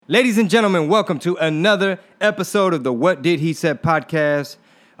Ladies and gentlemen, welcome to another episode of the What Did He Said podcast.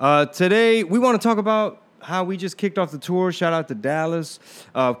 Today, we want to talk about how we just kicked off the tour. Shout out to Dallas.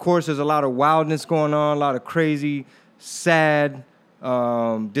 Of course, there's a lot of wildness going on, a lot of crazy, sad,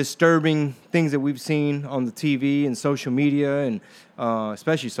 disturbing things that we've seen on the TV and social media, and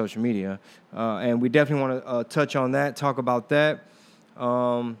especially social media. And we definitely want to touch on that, talk about that.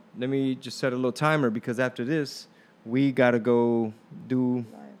 Let me just set a little timer because after this, we got to go do...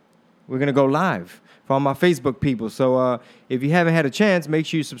 We're going to go live for all my Facebook people. So if you haven't had a chance, make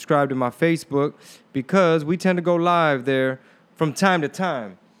sure you subscribe to my Facebook because we tend to go live there from time to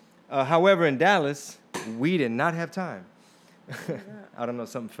time. However, in Dallas, we did not have time. I don't know,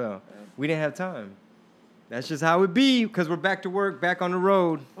 something fell. We didn't have time. That's just how it be because we're back to work, back on the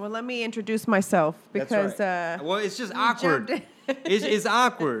road. Well, let me introduce myself because... That's right. Well, it's just awkward. It's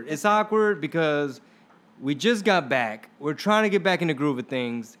awkward. It's awkward because we just got back. We're trying to get back in the groove of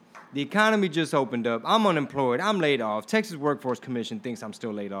things. The economy just opened up. I'm unemployed. I'm laid off. Texas Workforce Commission thinks I'm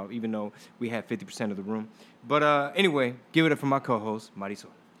still laid off, even though we have 50% of the room. But anyway, give it up for my co-host, Marisol.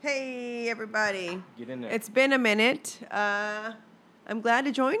 Hey, everybody. Get in there. It's been a minute. I'm glad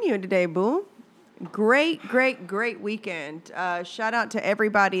to join you today, Boo. Great weekend. Shout out to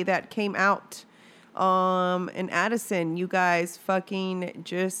everybody that came out in Addison. You guys fucking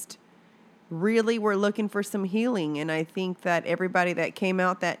just... really were looking for some healing, and I think that everybody that came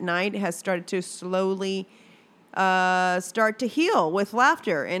out that night has started to slowly start to heal with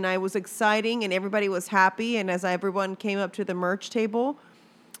laughter, and I was exciting, and everybody was happy, and as everyone came up to the merch table,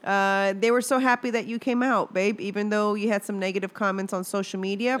 they were so happy that you came out, babe, even though you had some negative comments on social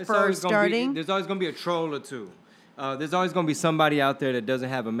media for starting. There's always going to be a troll or two. There's always going to be somebody out there that doesn't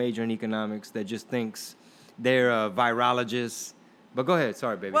have a major in economics that just thinks they're a virologist. But go ahead.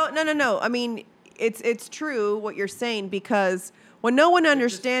 Sorry, baby. Well, no. I mean, it's true what you're saying because what no one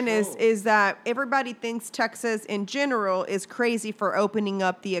understands is that everybody thinks Texas in general is crazy for opening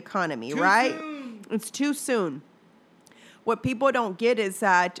up the economy, right? It's too soon. What people don't get is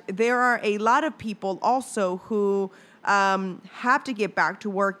that there are a lot of people also who have to get back to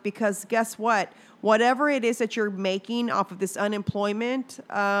work because guess what? Whatever it is that you're making off of this unemployment,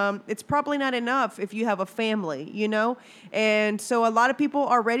 it's probably not enough if you have a family, you know? And so a lot of people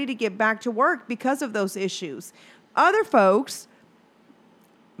are ready to get back to work because of those issues. Other folks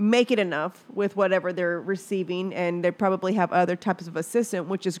make it enough with whatever they're receiving, and they probably have other types of assistance,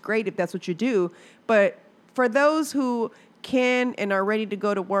 which is great if that's what you do. But for those who can and are ready to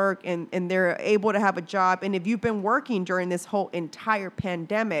go to work and they're able to have a job, and if you've been working during this whole entire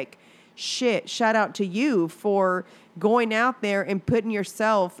pandemic, shout out to you for going out there and putting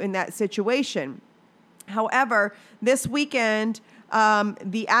yourself in that situation. However, this weekend,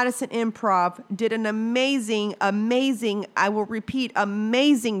 the Addison Improv did an amazing, I will repeat,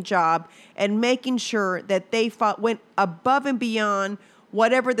 amazing job at making sure that they went above and beyond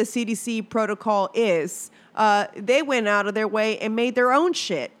whatever the CDC protocol is. They went out of their way and made their own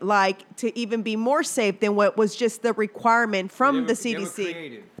shit, like to even be more safe than what was just the requirement from the CDC. They were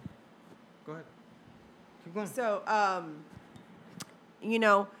creative. Go ahead. Keep going. So,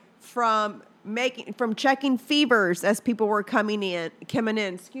 from checking fevers as people were coming in,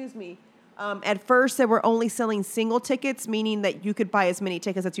 at first they were only selling single tickets, meaning that you could buy as many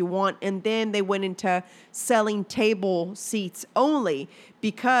tickets as you want. And then they went into selling table seats only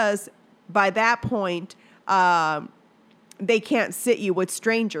because by that point, they can't sit you with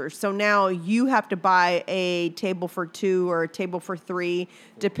strangers. So now you have to buy a table for two or a table for three,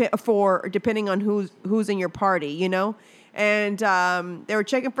 depending on who's in your party, you know? And they were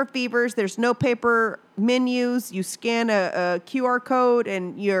checking for fevers. There's no paper menus. You scan a QR code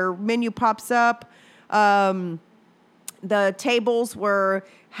and your menu pops up. The tables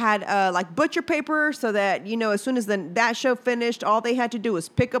had like butcher paper so that, you know, as soon as that show finished, all they had to do was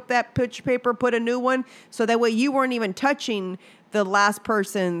pick up that butcher paper, put a new one. So that way you weren't even touching the last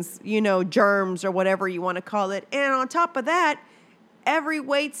person's, you know, germs or whatever you want to call it. And on top of that, every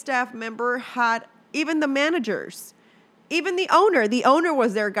wait staff member had, even the managers, even the owner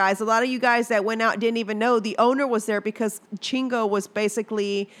was there, guys. A lot of you guys that went out didn't even know the owner was there because Chingo was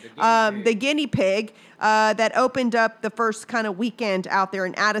basically the guinea pig that opened up the first kind of weekend out there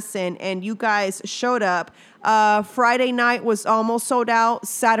in Addison, and you guys showed up. Friday night was almost sold out.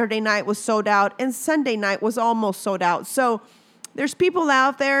 Saturday night was sold out, and Sunday night was almost sold out. So there's people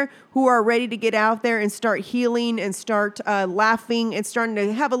out there who are ready to get out there and start healing and start laughing and starting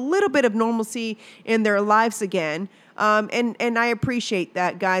to have a little bit of normalcy in their lives again. And I appreciate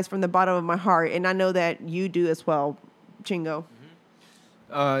that, guys, from the bottom of my heart. And I know that you do as well, Chingo.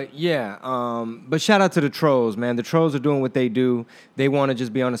 But shout out to the trolls, man. The trolls are doing what they do. They want to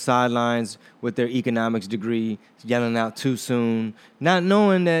just be on the sidelines with their economics degree, yelling out too soon, not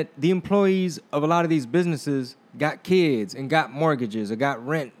knowing that the employees of a lot of these businesses got kids and got mortgages or got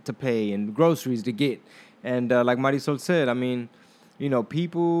rent to pay and groceries to get. And like Marisol said, I mean,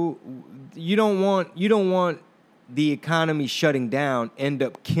 people, you don't want the economy shutting down end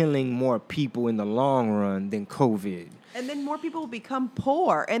up killing more people in the long run than COVID. And then more people will become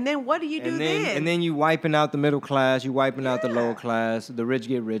poor. And then what do you do then? And then you wiping out the middle class, you wiping out the lower class, the rich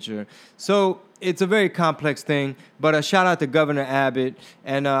get richer. So it's a very complex thing. But shout out to Governor Abbott.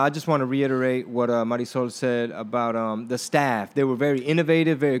 And I just want to reiterate what Marisol said about the staff. They were very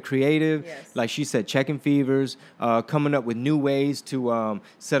innovative, very creative. Yes. Like she said, checking fevers, coming up with new ways to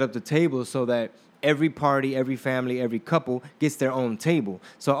set up the table so that every party, every family, every couple gets their own table.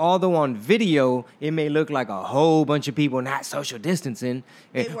 So although on video, it may look like a whole bunch of people not social distancing.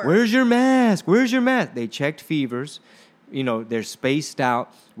 Where's your mask? Where's your mask? They checked fevers. They're spaced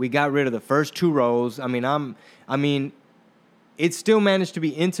out. We got rid of the first 2 rows. I mean, it still managed to be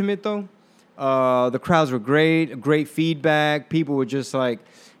intimate, though. The crowds were great feedback. People were just like,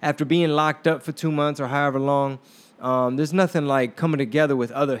 after being locked up for 2 months or however long, there's nothing like coming together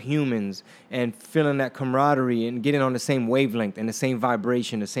with other humans and feeling that camaraderie and getting on the same wavelength and the same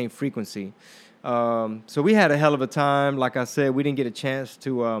vibration, the same frequency. So we had a hell of a time. Like I said, we didn't get a chance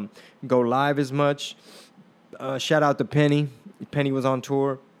to go live as much. Shout out to Penny. Penny was on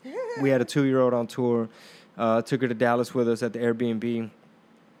tour. We had a 2-year-old on tour. Took her to Dallas with us at the Airbnb.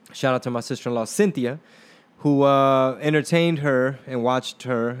 Shout out to my sister-in-law, Cynthia, who entertained her and watched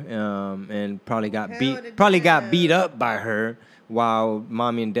her and probably got beat up by her while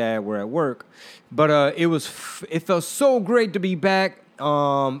mommy and dad were at work. But it felt so great to be back.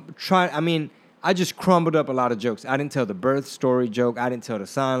 I just crumbled up a lot of jokes. I didn't tell the birth story joke. I didn't tell the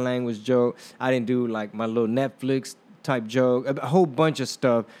sign language joke. I didn't do like my little Netflix type joke. A whole bunch of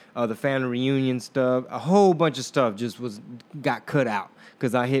stuff. The family reunion stuff. A whole bunch of stuff just got cut out.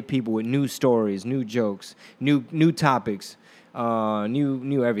 Because I hit people with new stories, new jokes, new topics,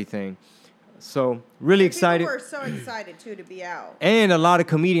 new everything. So really excited. People were so excited too to be out. And a lot of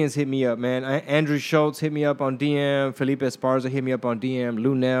comedians hit me up, man. Andrew Schultz hit me up on DM. Felipe Esparza hit me up on DM.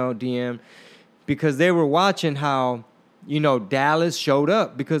 Lunel DM, because they were watching how Dallas showed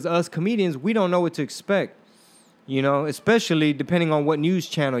up. Because us comedians, we don't know what to expect. Especially depending on what news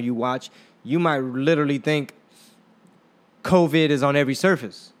channel you watch, you might literally think COVID is on every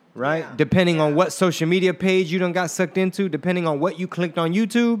surface, right? Yeah. Depending on what social media page you done got sucked into, depending on what you clicked on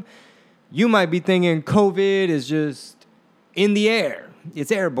YouTube, you might be thinking COVID is just in the air.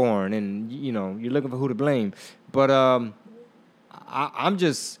 It's airborne, and you're looking for who to blame. But I'm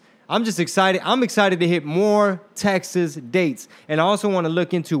just excited. I'm excited to hit more Texas dates, and I also want to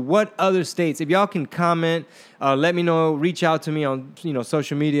look into what other states. If y'all can comment, let me know. Reach out to me on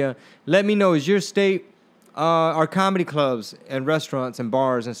social media. Let me know, is your state? Our comedy clubs and restaurants and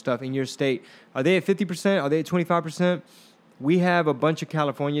bars and stuff in your state, are they at 50%? Are they at 25%? We have a bunch of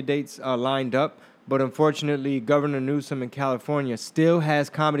California dates lined up, but unfortunately, Governor Newsom in California still has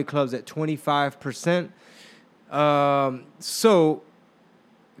comedy clubs at 25%. So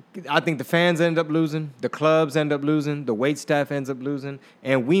I think the fans end up losing, the clubs end up losing, the wait staff ends up losing,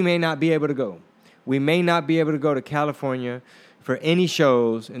 and we may not be able to go. We may not be able to go to California for any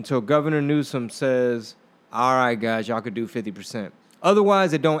shows until Governor Newsom says, all right, guys, y'all could do 50%.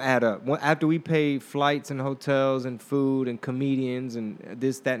 Otherwise, it don't add up. After we pay flights and hotels and food and comedians and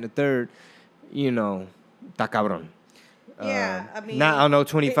this, that, and the third, ta cabrón. Yeah, I mean... Not, I don't know,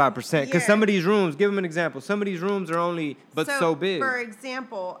 25%. Because some of these rooms, give them an example. Some of these rooms are only, so big. For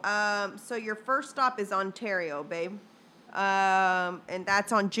example, so your first stop is Ontario, babe. And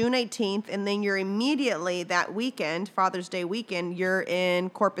that's on June 18th. And then you're immediately that weekend, Father's Day weekend, you're in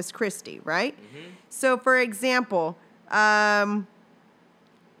Corpus Christi, right? Mm-hmm. So, for example, I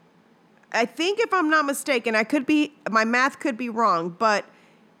think if I'm not mistaken, my math could be wrong, but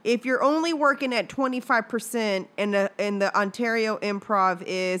if you're only working at 25% and the Ontario Improv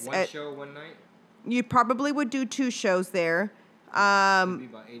is one show, one night, you probably would do 2 shows there. It'd be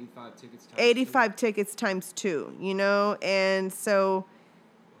about 85 tickets times 85 tickets times 2, and so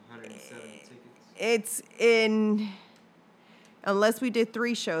 107 tickets. It's in, unless we did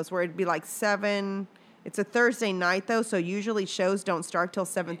 3 shows where it'd be like 7. It's a Thursday night though, so usually shows don't start till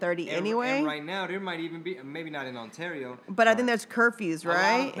 7:30 anyway. And right now there might even be, maybe not in Ontario, but I think there's curfews,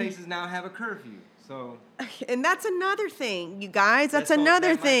 right? A lot of places now have a curfew. So, and that's another thing, you guys. That's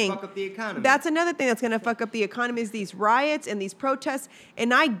another thing. Might fuck up the economy. That's another thing that's going to fuck up the economy is these riots and these protests.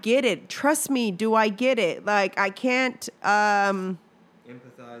 And I get it. Trust me, do I get it? Like, I can't. Empathize.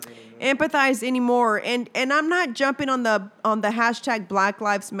 empathize anymore. And I'm not jumping on the hashtag Black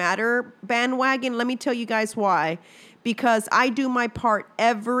Lives Matter bandwagon. Let me tell you guys why. Because I do my part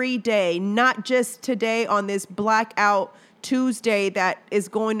every day, not just today on this Blackout Tuesday that is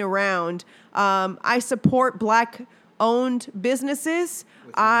going around. I support Black-owned businesses.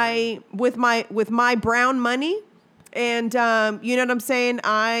 With my brown money, and you know what I'm saying.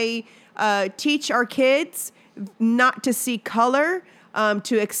 I teach our kids not to see color,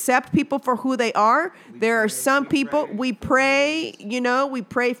 to accept people for who they are. There are some people we pray. We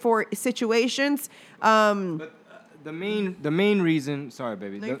pray for situations. But the main reason. Sorry,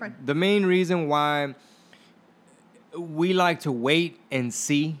 baby. No, the main reason why we like to wait and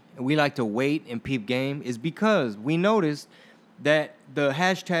see, we like to wait and peep game, is because we noticed that the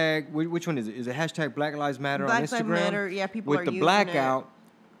hashtag, which one is it? Is it hashtag Black Lives Matter on Instagram? Black Lives Matter, yeah, people are using it. With the blackout,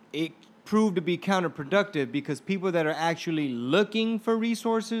 it proved to be counterproductive because people that are actually looking for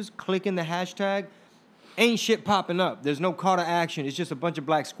resources, clicking the hashtag, ain't shit popping up. There's no call to action. It's just a bunch of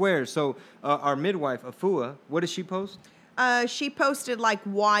black squares. So our midwife, Afua, what did she post? She posted like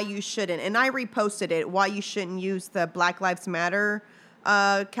why you shouldn't, and I reposted it, why you shouldn't use the Black Lives Matter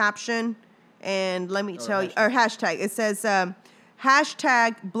caption. And let me tell you, or hashtag, it says,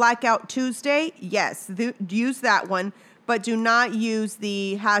 hashtag Blackout Tuesday. Yes, use that one, but do not use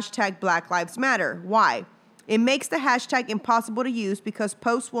the hashtag Black Lives Matter. Why? It makes the hashtag impossible to use because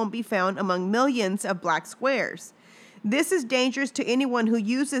posts won't be found among millions of black squares. This is dangerous to anyone who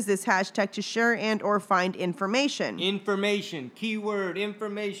uses this hashtag to share and or find information. Information, keyword,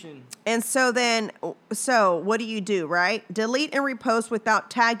 information. And so what do, right? Delete and repost without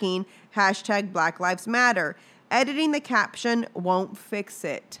tagging hashtag Black Lives Matter. Editing the caption won't fix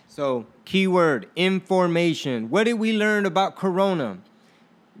it. So, keyword, information. What did we learn about Corona?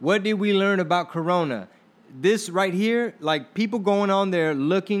 This right here, like people going on there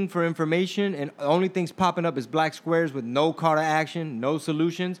looking for information and the only things popping up is black squares with no call to action, no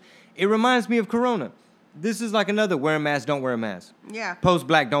solutions. It reminds me of Corona. This is like another wear a mask, don't wear a mask. Yeah. Post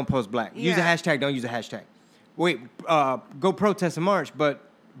black, don't post black. Yeah. Use a hashtag, don't use a hashtag. Wait, go protest and march, but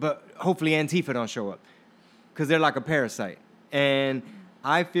hopefully Antifa don't show up because they're like a parasite. And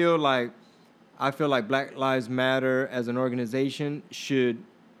I feel like Black Lives Matter as an organization should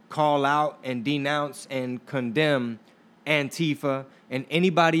call out and denounce and condemn Antifa and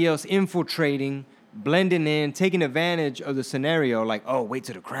anybody else infiltrating, blending in, taking advantage of the scenario. Like, oh, wait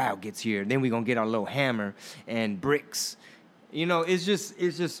till the crowd gets here, then we're gonna get our little hammer and bricks. It's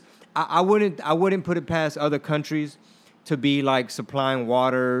just. I wouldn't put it past other countries to be like supplying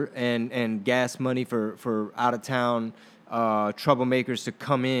water and gas money for out of town troublemakers to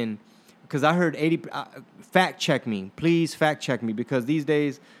come in. Because I heard fact check me, please fact check me, because these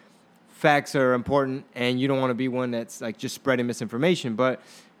days facts are important, and you don't want to be one that's like just spreading misinformation. But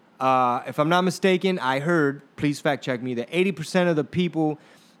if I'm not mistaken, I heard, please fact check me, that 80% of the people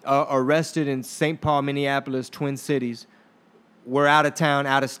arrested in St. Paul, Minneapolis, Twin Cities, were out of town,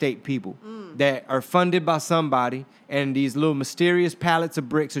 out of state people that are funded by somebody, and these little mysterious pallets of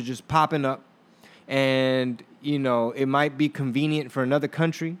bricks are just popping up. And it might be convenient for another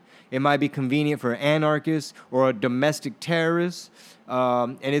country. It might be convenient for an anarchist or a domestic terrorist.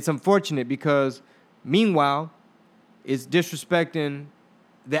 And it's unfortunate because, meanwhile, it's disrespecting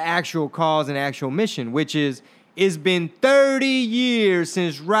the actual cause and actual mission, which is, it's been 30 years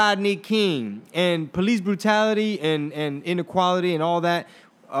since Rodney King, and police brutality and inequality and all that,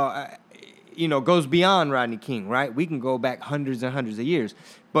 goes beyond Rodney King, right? We can go back hundreds and hundreds of years.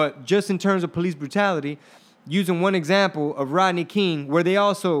 But just in terms of police brutality, using one example of Rodney King,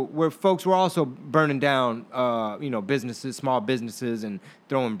 where folks were also burning down, businesses, small businesses, and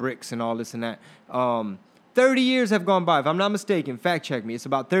throwing bricks and all this and that. 30 years have gone by. If I'm not mistaken, fact check me. It's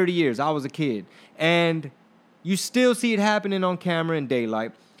about 30 years. I was a kid. And you still see it happening on camera in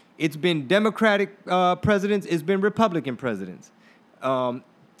daylight. It's been Democratic presidents. It's been Republican presidents.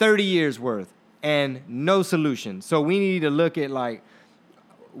 30 years worth and no solution. So we need to look at like,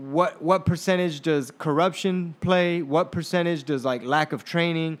 what percentage does corruption play? What percentage does like lack of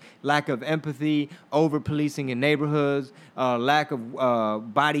training, lack of empathy, over policing in neighborhoods, lack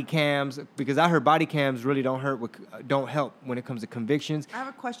of body cams? Because I heard body cams really don't help when it comes to convictions. I have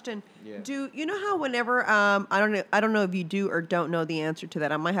a question. Yeah. Do you know how whenever I don't know if you do or don't know the answer to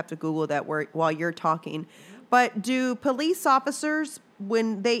that. I might have to Google that while you're talking. But do police officers,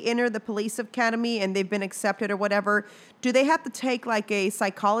 when they enter the police academy and they've been accepted or whatever, do they have to take like a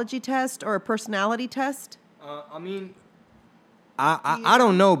psychology test or a personality test? I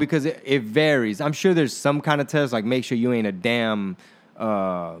don't know, because it varies. I'm sure there's some kind of test, like make sure you ain't a damn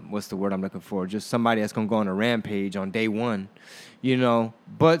what's the word I'm looking for? Just somebody that's gonna go on a rampage on day one, you know.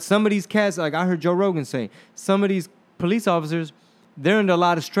 But some of these cats, like I heard Joe Rogan say, some of these police officers, they're under a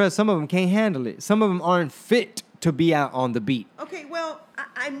lot of stress. Some of them can't handle it. Some of them aren't fit to be out on the beat. Okay, well,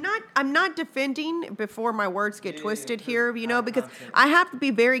 I'm not defending before my words get twisted here, you know, because I have to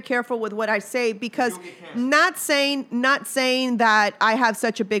be very careful with what I say, because not saying that I have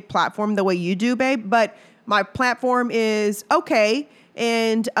such a big platform the way you do, babe, but my platform is okay,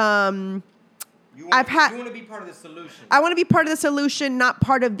 and You want to be part of the solution. I want to be part of the solution, not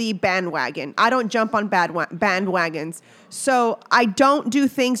part of the bandwagon. I don't jump on bandwagons. So I don't do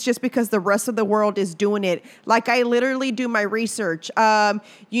things just because the rest of the world is doing it. Like, I literally do my research.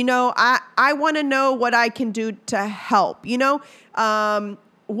 You know, I want to know what I can do to help, you know?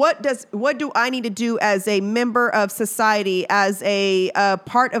 What do I need to do as a member of society, as a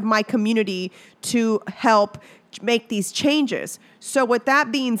part of my community to help make these changes? So with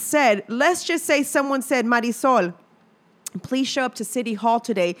that being said, let's just say someone said, Marisol, please show up to City Hall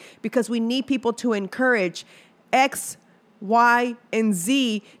today because we need people to encourage X, Y, and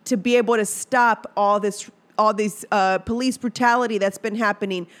Z to be able to stop all this police brutality that's been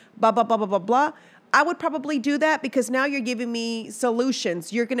happening, blah, blah, blah, blah, blah, blah. I would probably do that because now you're giving me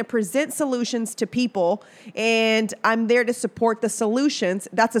solutions. You're going to present solutions to people, and I'm there to support the solutions.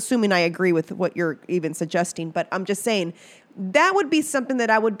 That's assuming I agree with what you're even suggesting, but I'm just saying that would be something that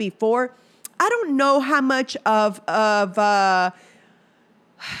I would be for. I don't know how much how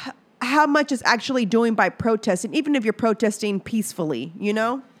much is actually doing by protesting, even if you're protesting peacefully, you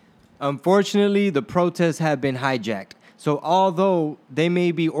know? Unfortunately, the protests have been hijacked. So although they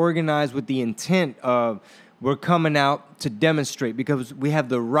may be organized with the intent of we're coming out to demonstrate because we have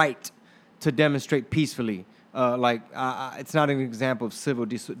the right to demonstrate peacefully, it's not an example of civil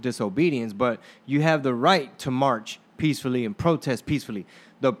disobedience, but you have the right to march peacefully and protest peacefully.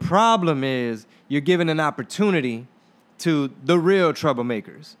 The problem is you're giving an opportunity to the real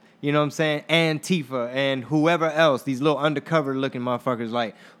troublemakers. You know what I'm saying? Antifa and whoever else, these little undercover looking motherfuckers,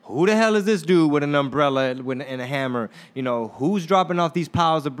 like, who the hell is this dude with an umbrella and a hammer? You know, who's dropping off these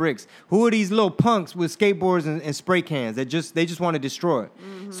piles of bricks? Who are these little punks with skateboards and spray cans that they just want to destroy?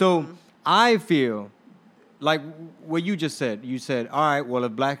 Mm-hmm. So I feel like what you just said. You said, all right, well,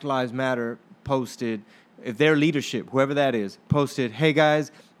 if Black Lives Matter posted, if their leadership, whoever that is, posted, hey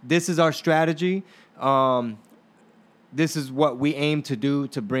guys, this is our strategy. This is what we aim to do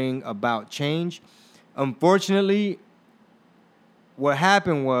to bring about change. Unfortunately, what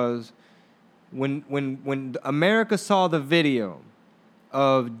happened was when America saw the video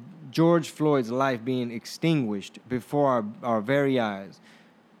of George Floyd's life being extinguished before our very eyes,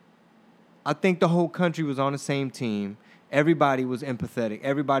 I think the whole country was on the same team. Everybody was empathetic.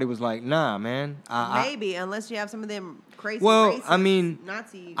 Everybody was like, nah, man. Maybe, unless you have some of them crazy racist, I mean,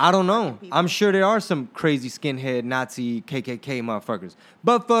 Nazi. I don't know. People. I'm sure there are some crazy skinhead Nazi KKK motherfuckers.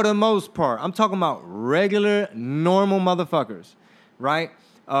 But for the most part, I'm talking about regular, normal motherfuckers, right?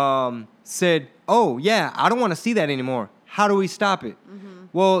 Said, oh, yeah, I don't want to see that anymore. How do we stop it? Mm-hmm.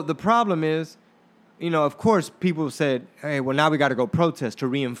 Well, the problem is, you know, of course, people said, hey, well, now we got to go protest to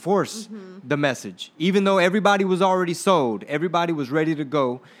reinforce the message. Even though everybody was already sold. Everybody was ready to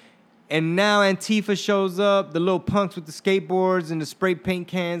go. And now Antifa shows up, the little punks with the skateboards and the spray paint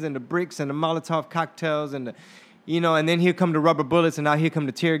cans and the bricks and the Molotov cocktails and and then here come the rubber bullets and now here come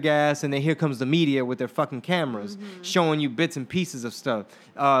the tear gas and then here comes the media with their fucking cameras showing you bits and pieces of stuff.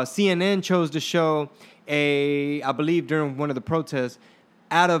 CNN chose to show I believe during one of the protests,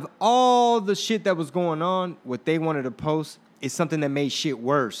 out of all the shit that was going on, what they wanted to post is something that made shit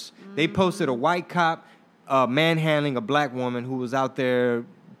worse. Mm-hmm. They posted a white cop manhandling a black woman who was out there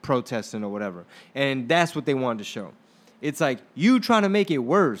protesting or whatever. And that's what they wanted to show. It's like, you trying to make it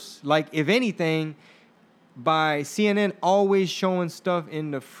worse. Like, if anything, by CNN always showing stuff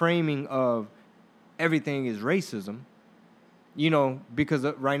in the framing of everything is racism, because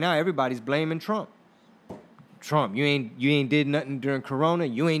right now everybody's blaming Trump. Trump, you ain't did nothing during Corona,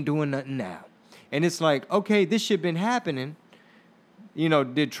 you ain't doing nothing now. And it's like, okay, this shit been happening.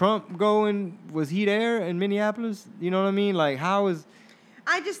 Did Trump go and was he there in Minneapolis? You know what I mean? Like, how is...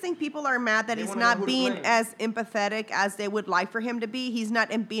 I just think people are mad that he's not being as empathetic as they would like for him to be. He's not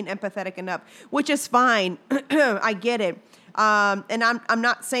being empathetic enough, which is fine. I get it. And I'm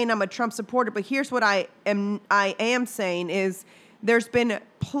not saying I'm a Trump supporter, but here's what I am saying is there's been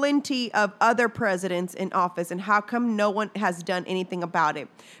plenty of other presidents in office, and how come no one has done anything about it?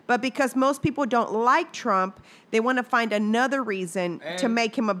 But because most people don't like Trump, they want to find another reason to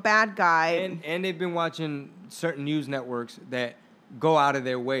make him a bad guy. And they've been watching certain news networks that go out of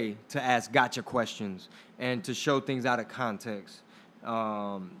their way to ask gotcha questions and to show things out of context.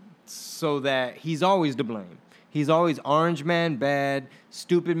 so that he's always to blame. He's always Orange Man bad,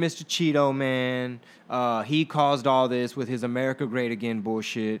 stupid Mr. Cheeto Man. He caused all this with his America Great Again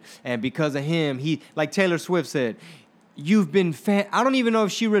bullshit. And because of him, like Taylor Swift said, you've been I don't even know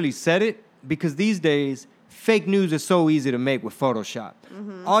if she really said it, because these days, fake news is so easy to make with Photoshop.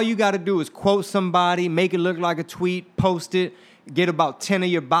 Mm-hmm. All you got to do is quote somebody, make it look like a tweet, post it, get about 10 of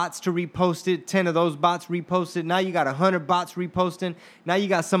your bots to repost it, 10 of those bots repost it. Now you got 100 bots reposting. Now you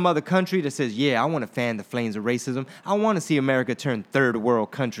got some other country that says, yeah, I want to fan the flames of racism. I want to see America turn third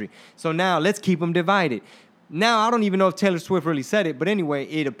world country. So now let's keep them divided. Now, I don't even know if Taylor Swift really said it, but anyway,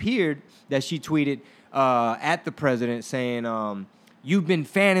 it appeared that she tweeted at the president saying, you've been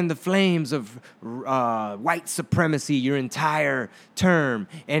fanning the flames of white supremacy your entire term,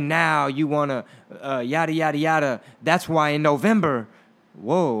 and now you want to yada, yada, yada. That's why in November,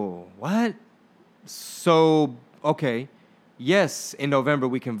 whoa, what? So, okay, yes, in November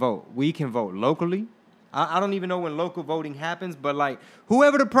we can vote. We can vote locally. I don't even know when local voting happens, but like,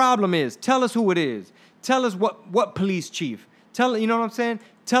 whoever the problem is, tell us who it is. Tell us what police chief. You know what I'm saying?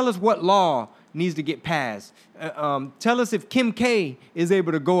 Tell us what law needs to get passed. Tell us if Kim K is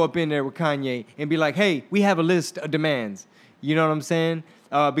able to go up in there with Kanye and be like, hey, we have a list of demands. You know what I'm saying?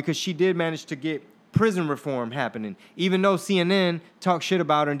 Because she did manage to get prison reform happening, even though CNN talked shit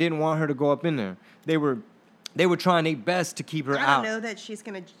about her and didn't want her to go up in there. They were trying their best to keep her out. I don't know that she's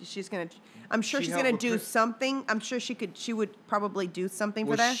gonna. I'm sure she's gonna do something. I'm sure she would probably do something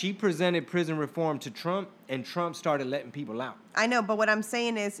for that. She presented prison reform to Trump, and Trump started letting people out. I know, but what I'm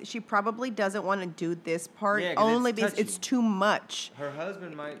saying is she probably doesn't want to do this part only because it's too much. Her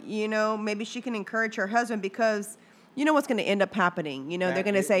husband might. You know, maybe she can encourage her husband, because you know what's going to end up happening. You know, they're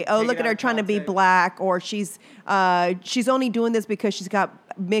going to say, "Oh, look at her trying to be black," or she's only doing this because she's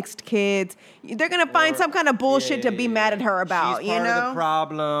got mixed kids. They're going to find some kind of bullshit to be mad at her about. She's part of the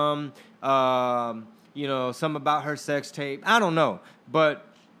problem. You know, some about her sex tape. I don't know, but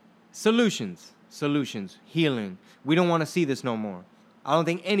solutions, healing. We don't want to see this no more. I don't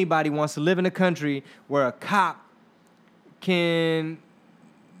think anybody wants to live in a country where a cop can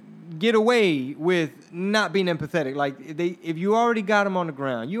get away with not being empathetic. Like, if you already got them on the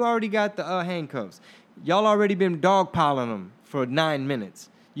ground, you already got the handcuffs. Y'all already been dogpiling them for 9 minutes.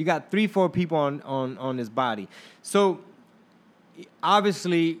 You got 3-4 people on his body. So,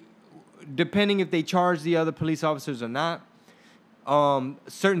 obviously, depending if they charge the other police officers or not,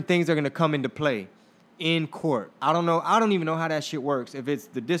 certain things are going to come into play in court. I don't know. I don't even know how that shit works. If it's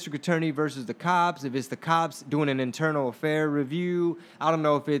the district attorney versus the cops, if it's the cops doing an internal affair review, I don't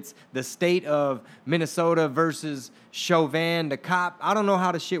know if it's the state of Minnesota versus Chauvin, the cop. I don't know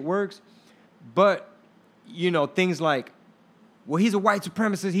how the shit works. But, you know, things like, well, he's a white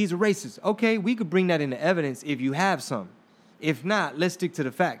supremacist, he's a racist. Okay, we could bring that into evidence if you have some. If not, let's stick to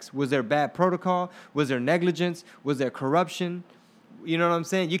the facts. Was there bad protocol? Was there negligence? Was there corruption? You know what I'm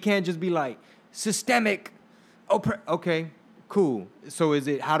saying? You can't just be like, systemic. Okay, cool. So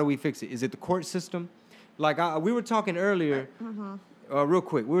how do we fix it? Is it the court system? Like, we were talking earlier, real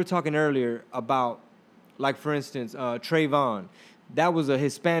quick, we were talking earlier about, like, for instance, Trayvon. That was a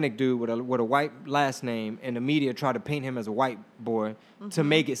Hispanic dude with a white last name, and the media tried to paint him as a white boy to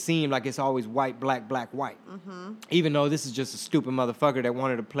make it seem like it's always white, black, white. Even though this is just a stupid motherfucker that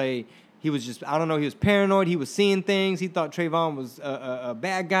wanted to play. He was just, I don't know, he was paranoid. He was seeing things. He thought Trayvon was a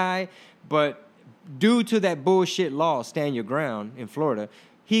bad guy. But due to that bullshit law, stand your ground in Florida,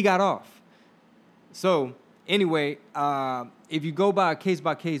 he got off. So anyway, if you go by a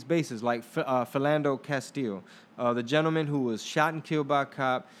case-by-case basis, like Philando Castile, the gentleman who was shot and killed by a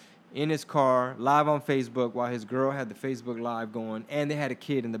cop in his car, live on Facebook, while his girl had the Facebook Live going, and they had a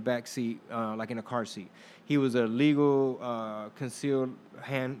kid in the back seat, like in a car seat. He was a legal concealed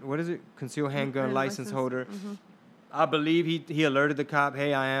handgun license holder. I believe he alerted the cop,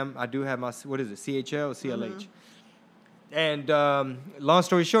 hey, I do have my, what is it, CHL or CLH? And long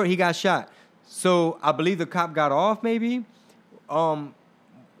story short, he got shot. So I believe the cop got off, maybe.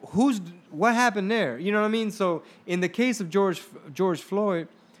 What happened there? You know what I mean? So in the case of George Floyd,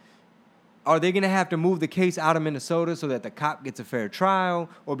 are they going to have to move the case out of Minnesota so that the cop gets a fair trial?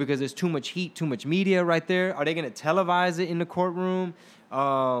 Or because there's too much heat, too much media right there? Are they going to televise it in the courtroom?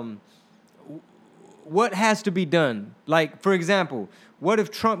 What has to be done? Like, for example, what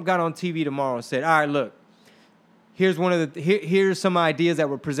if Trump got on TV tomorrow and said, all right, look, here's some ideas that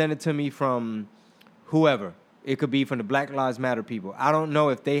were presented to me from whoever. It could be from the Black Lives Matter people. I don't know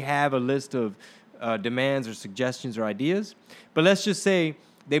if they have a list of demands or suggestions or ideas, but let's just say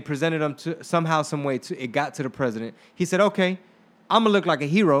they presented them to somehow, some way. It got to the president. He said, okay, I'm going to look like a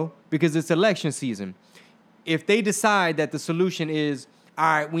hero because it's election season. if they decide that the solution is, all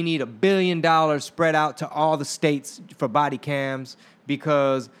right, we need $1 billion spread out to all the states for body cams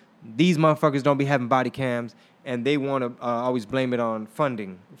because these motherfuckers don't be having body cams and they want to always blame it on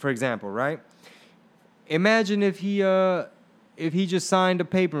funding, for example, right? Imagine if he just signed a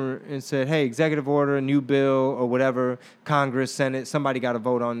paper and said, hey, executive order, a new bill or whatever, Congress, Senate, somebody got to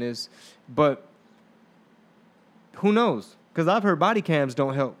vote on this. But who knows? Because I've heard body cams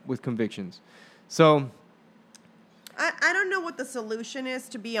don't help with convictions. So I don't know what the solution is,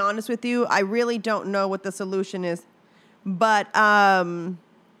 to be honest with you. I really don't know what the solution is. But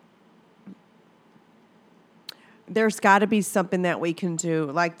there's got to be something that we can do.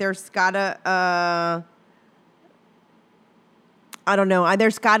 Like, there's got to... I don't know.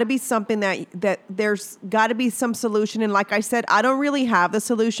 There's got to be something that there's got to be some solution. And like I said, I don't really have the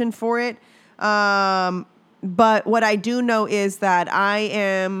solution for it. But what I do know is that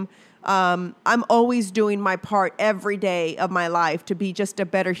I'm always doing my part every day of my life to be just a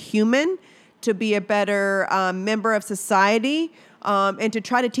better human, to be a better member of society, and to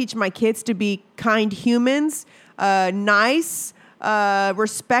try to teach my kids to be kind humans, nice,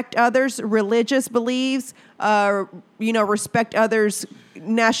 respect others' religious beliefs, respect others'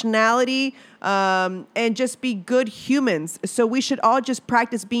 nationality, and just be good humans. So we should all just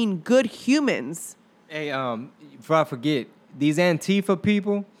practice being good humans. Hey, before I forget, these Antifa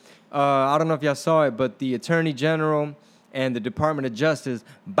people, I don't know if y'all saw it, but the Attorney General and the Department of Justice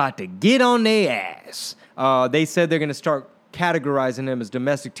about to get on their ass. They said they're going to start categorizing them as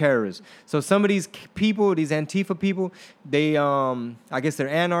domestic terrorists. So some of these people, these Antifa people, they, I guess they're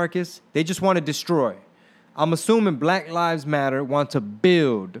anarchists. They just want to destroy. I'm assuming Black Lives Matter want to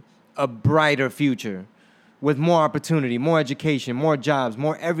build a brighter future with more opportunity, more education, more jobs,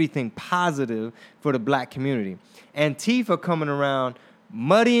 more everything positive for the black community. Antifa coming around,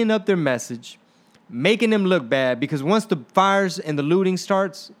 muddying up their message, making them look bad, because once the fires and the looting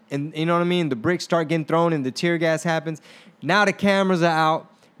starts, and you know what I mean, the bricks start getting thrown and the tear gas happens, now the cameras are out.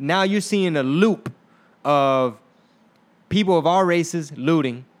 Now you're seeing a loop of people of all races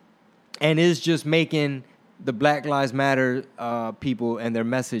looting, and it's just making the Black Lives Matter people and their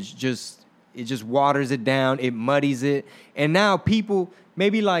message it just waters it down, it muddies it. And now people,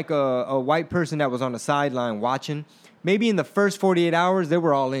 maybe like a white person that was on the sideline watching, maybe in the first 48 hours, they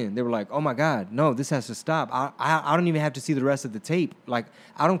were all in. They were like, oh my God, no, this has to stop. I don't even have to see the rest of the tape. Like,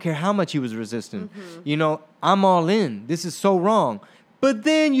 I don't care how much he was resisting. Mm-hmm. I'm all in. This is so wrong. But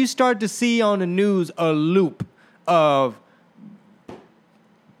then you start to see on the news a loop of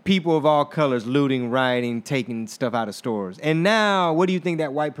people of all colors looting, rioting, taking stuff out of stores. And now, what do you think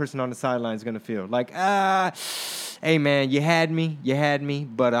that white person on the sideline is going to feel? Like, hey, man, you had me,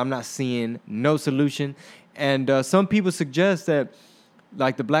 but I'm not seeing no solution. And some people suggest that,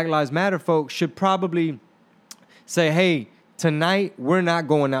 like, the Black Lives Matter folks should probably say, hey, tonight we're not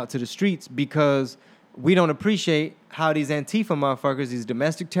going out to the streets because we don't appreciate how these Antifa motherfuckers, these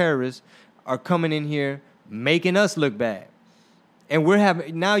domestic terrorists, are coming in here making us look bad. And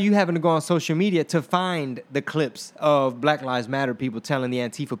now you having to go on social media to find the clips of Black Lives Matter people telling the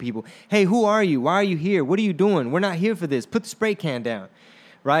Antifa people, hey, who are you? Why are you here? What are you doing? We're not here for this. Put the spray can down.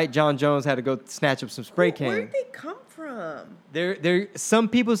 Right? John Jones had to go snatch up some spray cans. Where did they come from? Some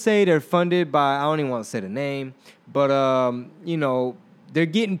people say they're funded by, I don't even want to say the name, but, they're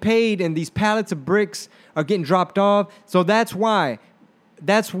getting paid and these pallets of bricks are getting dropped off. So that's why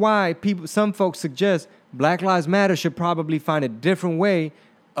some folks suggest Black Lives Matter should probably find a different way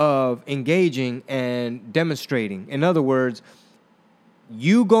of engaging and demonstrating. In other words,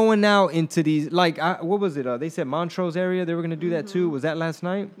 you going out into these, like, what was it? They said Montrose area, they were going to do that too. Was that last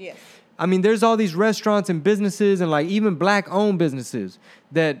night? Yes. I mean, there's all these restaurants and businesses and, like, even black-owned businesses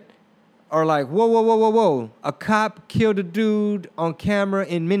that are like, whoa. A cop killed a dude on camera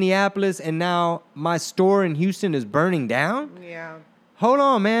in Minneapolis, and now my store in Houston is burning down? Yeah. Hold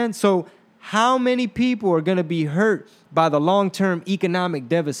on, man. So how many people are going to be hurt by the long-term economic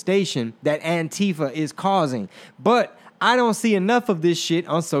devastation that Antifa is causing? But I don't see enough of this shit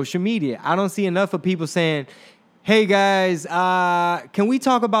on social media. I don't see enough of people saying, hey, guys, can we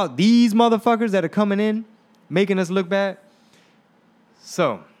talk about these motherfuckers that are coming in, making us look bad?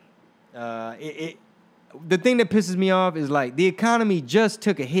 So, the thing that pisses me off is, like, the economy just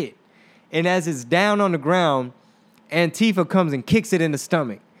took a hit. And as it's down on the ground, Antifa comes and kicks it in the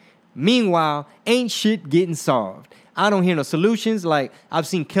stomach. Meanwhile, ain't shit getting solved. I don't hear no solutions. Like, I've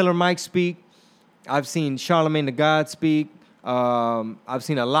seen Killer Mike speak. I've seen Charlamagne the God speak. I've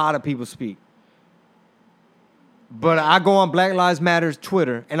seen a lot of people speak. But I go on Black Lives Matter's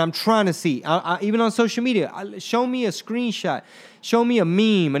Twitter, and I'm trying to see, even on social media, show me a screenshot, show me a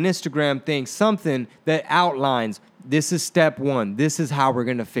meme, an Instagram thing, something that outlines, this is step one, this is how we're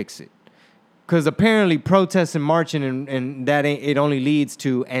going to fix it. Because apparently protests and marching and that it only leads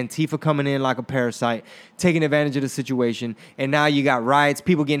to Antifa coming in like a parasite, taking advantage of the situation, and now you got riots,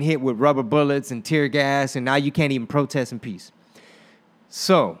 people getting hit with rubber bullets and tear gas, and now you can't even protest in peace.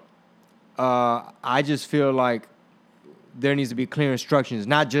 So, I just feel like there needs to be clear instructions,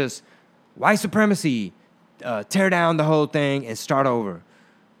 not just white supremacy, tear down the whole thing and start over.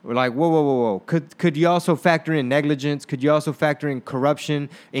 We're like, whoa. Could you also factor in negligence? Could you also factor in corruption,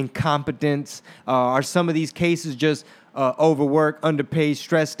 incompetence? Are some of these cases just overworked, underpaid,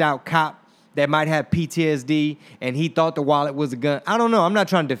 stressed out cop that might have PTSD and he thought the wallet was a gun? I don't know. I'm not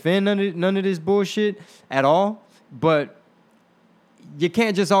trying to defend none of this bullshit at all, but you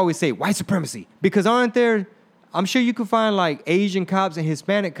can't just always say white supremacy, because aren't there, I'm sure you could find like Asian cops and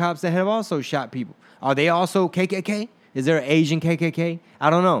Hispanic cops that have also shot people. Are they also KKK? Is there an Asian KKK? I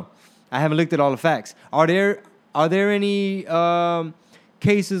don't know. I haven't looked at all the facts. Are there any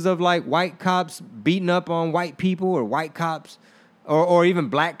cases of like white cops beating up on white people, or white cops or even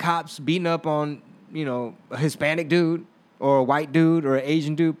black cops beating up on, you know, a Hispanic dude or a white dude or an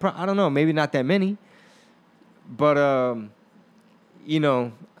Asian dude? I don't know. Maybe not that many. But, you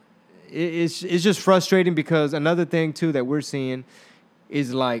know, it's just frustrating, because another thing, too, that we're seeing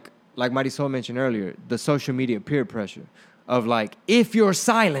is like Mighty Soul mentioned earlier, the social media peer pressure of like, if you're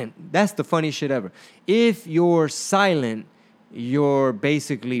silent, that's the funniest shit ever. If you're silent, you're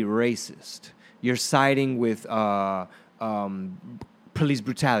basically racist. You're siding with police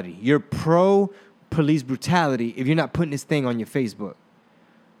brutality. You're pro-police brutality if you're not putting this thing on your Facebook.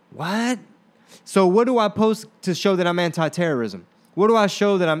 What? So what do I post to show that I'm anti-terrorism? What do I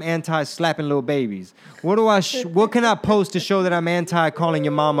show that I'm anti-slapping little babies? What can I post to show that I'm anti-calling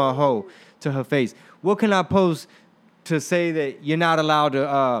your mama a hoe to her face? What can I post to say that you're not allowed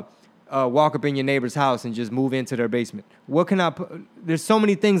to walk up in your neighbor's house and just move into their basement? There's so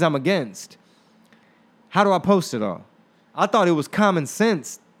many things I'm against. How do I post it all? I thought it was common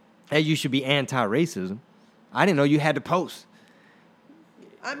sense that you should be anti-racism. I didn't know you had to post.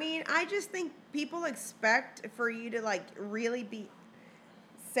 I mean, I just think people expect for you to like really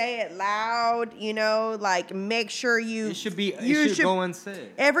say it loud, you know, like make sure it should go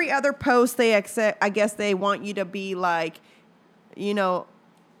unsaid. Every other post they accept, I guess they want you to be like, you know,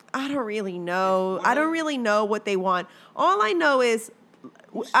 I don't really know. I don't really know what they want. All I know is,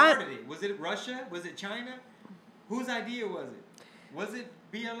 who started it? Was it Russia? Was it China? Whose idea was it? Was it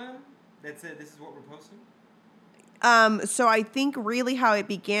BLM that said this is what we're posting? So I think really how it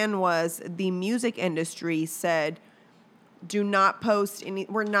began was the music industry said, do not post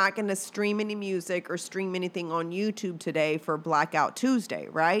we're not going to stream any music or stream anything on YouTube today for Blackout Tuesday,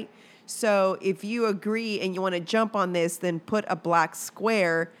 right? So if you agree and you want to jump on this, then put a black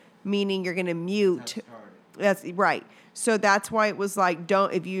square, meaning you're going to mute. That's right. So that's why it was like,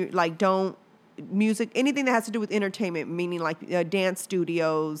 music, anything that has to do with entertainment, meaning like dance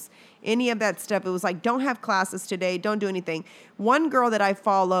studios, any of that stuff. It was like, don't have classes today. Don't do anything. One girl that I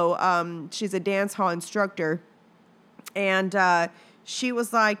follow, she's a dance hall instructor. And she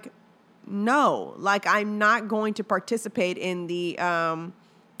was like, no, like I'm not going to participate in the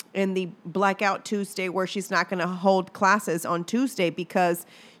Blackout Tuesday, where she's not going to hold classes on Tuesday, because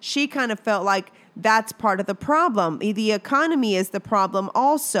she kind of felt like that's part of the problem. The economy is the problem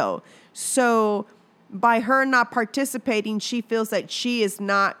also. So by her not participating, she feels that she is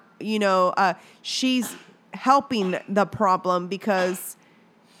not, she's helping the problem, because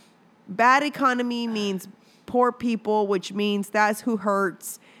bad economy means poor people, which means that's who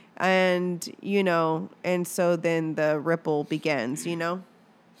hurts. And, and so then the ripple begins,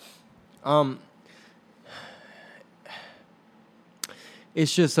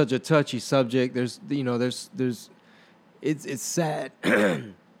 It's just such a touchy subject. It's sad.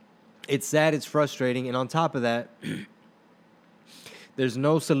 It's sad, it's frustrating, and on top of that, there's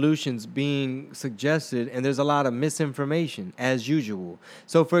no solutions being suggested, and there's a lot of misinformation, as usual.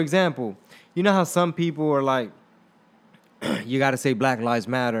 So, for example, you know how some people are like, you got to say Black Lives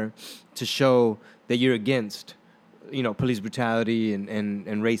Matter to show that you're against, police brutality and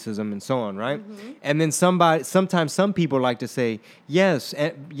racism and so on, right? Mm-hmm. And then sometimes some people like to say, yes,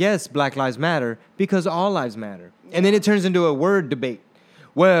 Black Lives Matter, because all lives matter. Yeah. And then it turns into a word debate.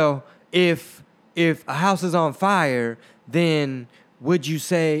 Well, if a house is on fire, then would you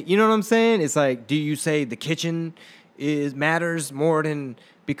say, you know what I'm saying? It's like, do you say the kitchen matters more than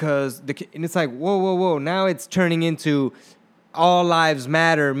because and it's like, whoa. Now it's turning into all lives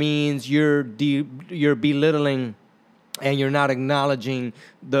matter means you're belittling and you're not acknowledging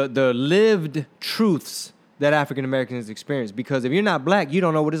the lived truths that African Americans experience. Because if you're not black, you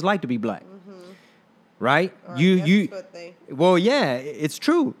don't know what it's like to be black. Right? Well, yeah, it's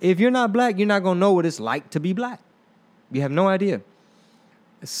true. If you're not black, you're not going to know what it's like to be black. You have no idea.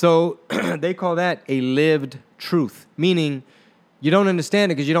 So they call that a lived truth, meaning you don't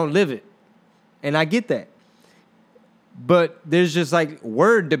understand it because you don't live it. And I get that. But there's just like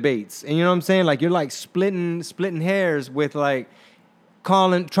word debates. And you know what I'm saying? Like you're like splitting hairs with like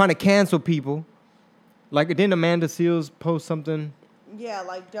trying to cancel people. Like didn't Amanda Seals post something? Yeah,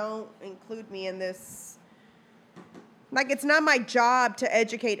 like don't include me in this. Like, it's not my job to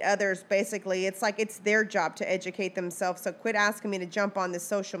educate others, basically. It's like it's their job to educate themselves. So quit asking me to jump on this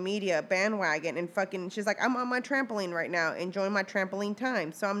social media bandwagon and fucking... She's like, I'm on my trampoline right now, enjoying my trampoline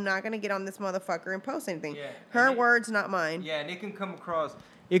time. So I'm not going to get on this motherfucker and post anything. Yeah, her words, not mine. Yeah, and it can come across...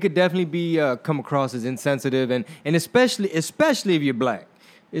 It could definitely be come across as insensitive, and especially if you're black.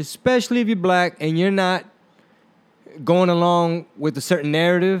 Especially if you're black and you're not going along with a certain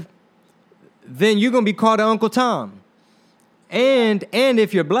narrative, then you're going to be called Uncle Tom. And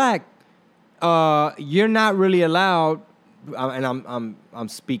if you're black, you're not really allowed, and I'm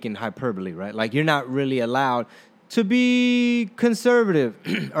speaking hyperbole, right? Like you're not really allowed to be conservative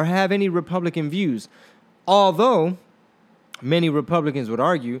or have any Republican views. Although many Republicans would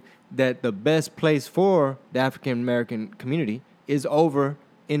argue that the best place for the African American community is over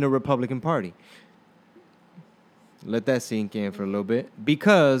in the Republican Party. Let that sink in for a little bit.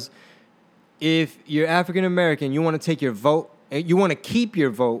 Because if you're African American, you want to take your vote, you want to keep your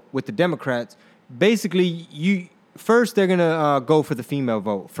vote with the Democrats, basically, they're going to go for the female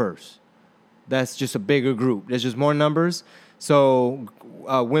vote first. That's just a bigger group. There's just more numbers. So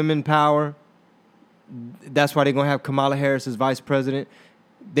women power, that's why they're going to have Kamala Harris as vice president.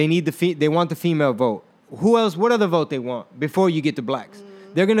 They want the female vote. Who else? What other vote they want before you get to blacks?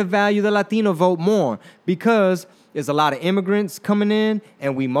 They're going to value the Latino vote more because there's a lot of immigrants coming in,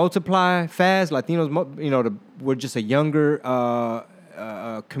 and we multiply fast. Latinos, we're just a younger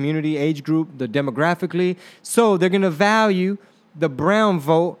community age group, demographically. So they're going to value the brown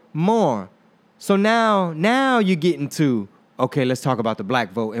vote more. So now you get into, okay, let's talk about the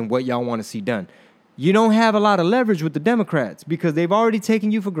black vote and what y'all want to see done. You don't have a lot of leverage with the Democrats because they've already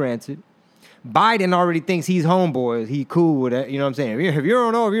taken you for granted. Biden already thinks he's homeboy. He cool with it. You know what I'm saying? If you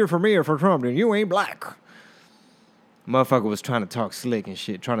don't know if you're for me or for Trump, then you ain't black. Motherfucker was trying to talk slick and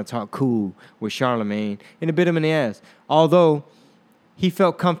shit, trying to talk cool with Charlemagne, and it bit him in the ass. Although he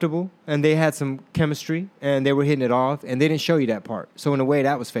felt comfortable and they had some chemistry and they were hitting it off, and they didn't show you that part. So in a way,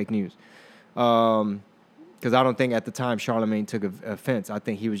 that was fake news. Because I don't think at the time Charlemagne took offense. I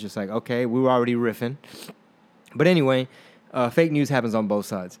think he was just like, okay, we were already riffing. But anyway, fake news happens on both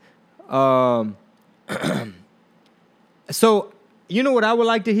sides. So, you know what I would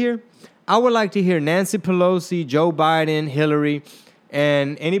like to hear? I would like to hear Nancy Pelosi, Joe Biden, Hillary,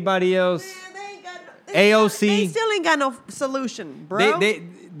 and anybody else. AOC. They still ain't got no solution, bro.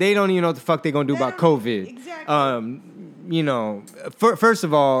 They don't even know what the fuck they're going to do about COVID. Exactly. First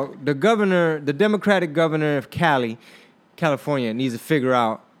of all, the Democratic governor of California, needs to figure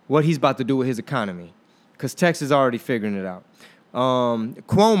out what he's about to do with his economy, because Texas is already figuring it out.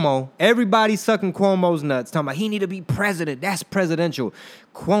 Cuomo, everybody's sucking Cuomo's nuts, talking about he need to be president. That's presidential.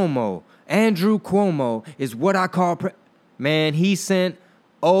 Andrew Cuomo is what I call man. He sent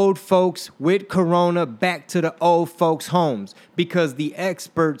old folks with corona back to the old folks' homes because the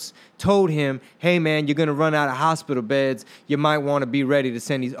experts told him, hey, man, you're going to run out of hospital beds. You might want to be ready to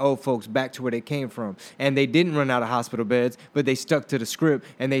send these old folks back to where they came from. And they didn't run out of hospital beds, but they stuck to the script,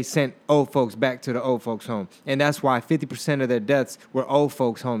 and they sent old folks back to the old folks' home. And that's why 50% of their deaths were old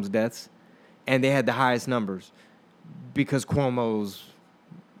folks' homes deaths, and they had the highest numbers because Cuomo's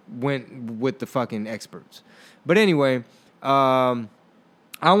went with the fucking experts. But anyway,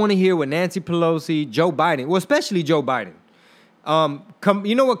 I want to hear what Nancy Pelosi, Joe Biden, well, especially Joe Biden.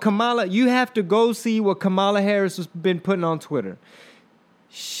 You know what, Kamala, you have to go see what Kamala Harris has been putting on Twitter.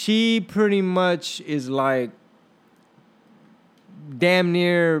 She pretty much is like damn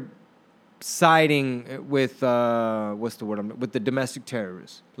near siding with, with the domestic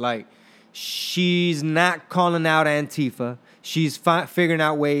terrorists. Like, she's not calling out Antifa. She's figuring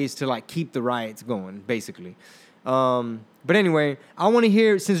out ways to, like, keep the riots going, basically. But anyway, I want to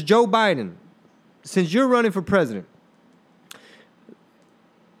hear, since Joe Biden, since you're running for president,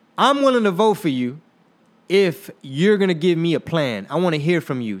 I'm willing to vote for you if you're going to give me a plan. I want to hear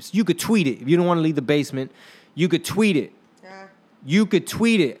from you. So you could tweet it. If you don't want to leave the basement, you could tweet it. Yeah. You could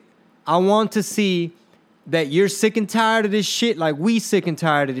tweet it. I want to see that you're sick and tired of this shit, like we sick and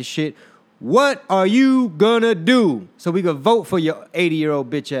tired of this shit. What are you gonna do? So we could vote for your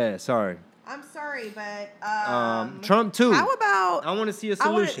 80-year-old bitch ass. Sorry. I'm sorry, but Trump too. How about I want to see a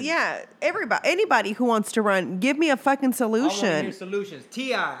solution. Anybody who wants to run, give me a fucking solution. I want to hear solutions.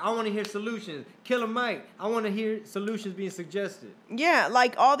 T.I., I want to hear solutions. Killer Mike, I want to hear solutions being suggested. Yeah,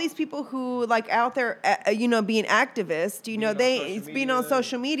 like all these people who like out there, being activists. Being on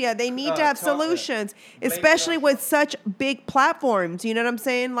social media, they need to have solutions, especially with such big platforms. You know what I'm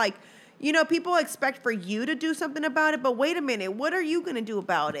saying? Like, people expect for you to do something about it, but wait a minute, what are you gonna do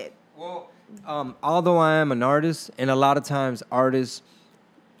about it? Well, although I am an artist, and a lot of times artists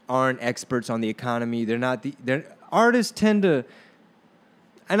aren't experts on the economy. Artists tend to,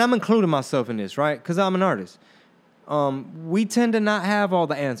 and I'm including myself in this, right? Because I'm an artist. We tend to not have all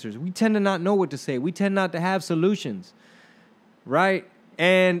the answers. We tend to not know what to say. We tend not to have solutions, right?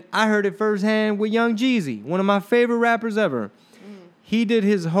 And I heard it firsthand with Young Jeezy, one of my favorite rappers ever. He did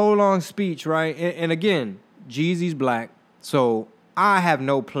his whole long speech, right? And again, Jeezy's black, so I have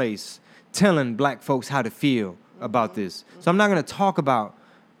no place telling black folks how to feel about this. So I'm not going to talk about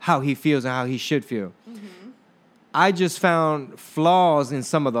how he feels and how he should feel. I just found flaws in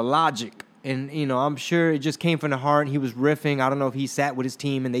some of the logic. And, I'm sure it just came from the heart. He was riffing. I don't know if he sat with his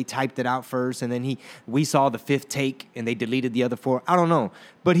team and they typed it out first. And then we saw the fifth take and they deleted the other four. I don't know.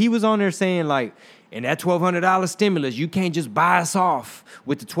 But he was on there saying, like, and that $1,200 stimulus, you can't just buy us off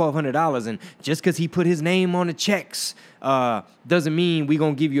with the $1,200. And just because he put his name on the checks doesn't mean we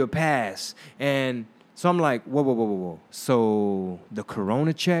going to give you a pass. And so I'm like, whoa. So the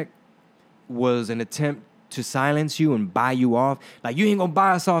Corona check was an attempt to silence you and buy you off? Like, you ain't going to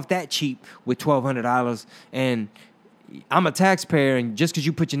buy us off that cheap with $1,200. And I'm a taxpayer, and just because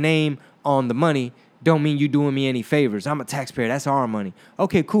you put your name on the money don't mean you doing me any favors. I'm a taxpayer. That's our money.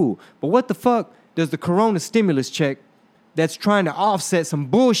 Okay, cool. But what the fuck does the Corona stimulus check that's trying to offset some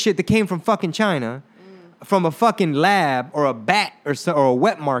bullshit that came from fucking China, from a fucking lab or a bat or a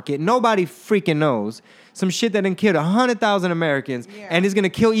wet market, nobody freaking knows, some shit that done killed 100,000 Americans and is going to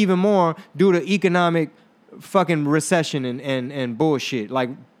kill even more due to economic fucking recession and bullshit, like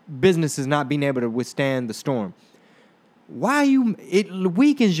businesses not being able to withstand the storm. It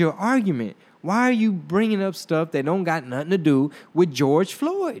weakens your argument. Why are you bringing up stuff that don't got nothing to do with George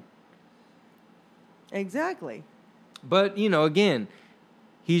Floyd? Exactly. But, again,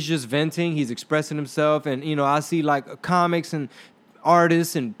 he's just venting. He's expressing himself. And, I see, like, comics and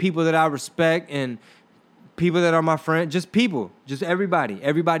artists and people that I respect and people that are my friends. Just people. Just everybody.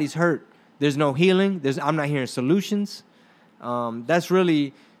 Everybody's hurt. There's no healing. I'm not hearing solutions. That's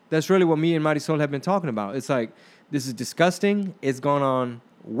really what me and Mighty Soul have been talking about. It's like, this is disgusting. It's gone on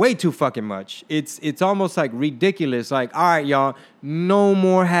way too fucking much. It's almost like ridiculous. Like, all right, y'all, no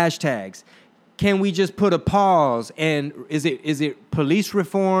more hashtags. Can we just put a pause? And is it police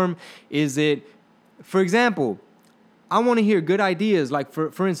reform? Is it, for example, I want to hear good ideas. Like,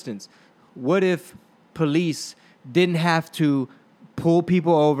 for instance, what if police didn't have to pull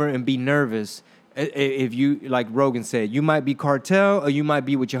people over and be nervous if you, like Rogan said, you might be cartel or you might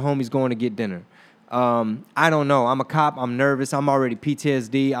be with your homies going to get dinner. I don't know. I'm a cop. I'm nervous. I'm already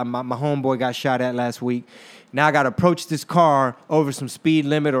PTSD. My homeboy got shot at last week. Now I got to approach this car over some speed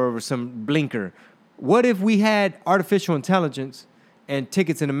limit or over some blinker. What if we had artificial intelligence and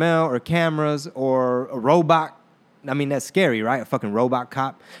tickets in the mail or cameras or a robot? I mean, that's scary, right? A fucking robot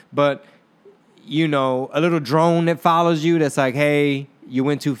cop. But, a little drone that follows you that's like, hey, you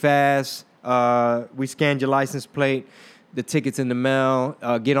went too fast. We scanned your license plate. The ticket's in the mail.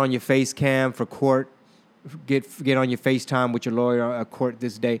 Get on your face cam for court. Get on your FaceTime with your lawyer at court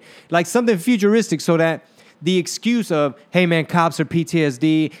this day. Like something futuristic so that the excuse of, hey man, cops are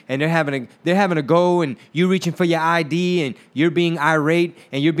PTSD and they're having a go and you reaching for your ID and you're being irate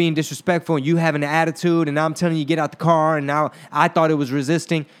and you're being disrespectful and you having an attitude and now I'm telling you get out the car and now I thought it was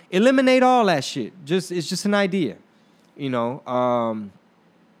resisting. Eliminate all that shit. It's just an idea.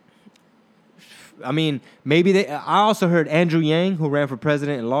 Maybe I also heard Andrew Yang, who ran for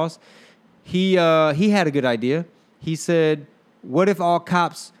president and lost. He had a good idea. He said, what if all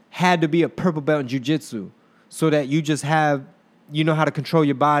cops had to be a purple belt in jiu-jitsu so that you just have, how to control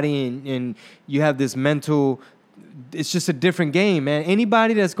your body and you have this mental, it's just a different game, man.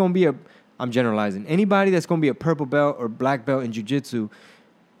 Anybody that's going to be I'm generalizing, anybody that's going to be a purple belt or black belt in jiu-jitsu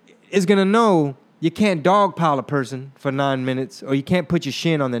is going to know you can't dogpile a person for 9 minutes or you can't put your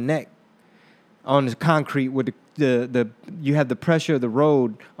shin on the neck on the concrete with the you have the pressure of the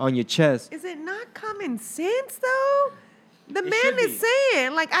road on your chest. Is it not common sense though? The man is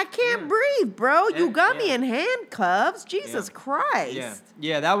saying, like, I can't breathe, bro. You got me in handcuffs. Jesus Christ.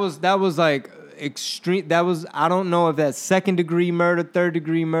 Yeah, that was like, extreme. That was, I don't know if that's 2nd-degree murder,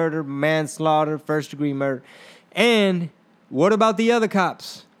 3rd-degree murder, manslaughter, 1st-degree murder. And what about the other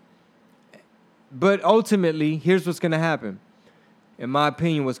cops? But ultimately, here's what's going to happen. In my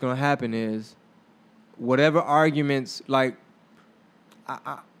opinion, what's going to happen is whatever arguments, like,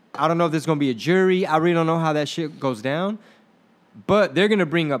 I don't know if there's going to be a jury. I really don't know how that shit goes down. But they're going to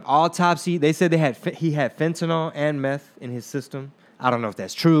bring up autopsy. They said he had fentanyl and meth in his system. I don't know if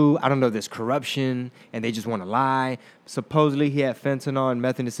that's true. I don't know if there's corruption and they just want to lie. Supposedly he had fentanyl and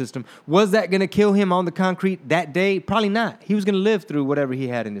meth in his system. Was that going to kill him on the concrete that day? Probably not. He was going to live through whatever he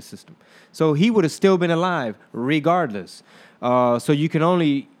had in his system. So he would have still been alive regardless. So you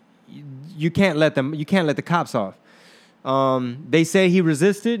can't let the cops off. They say he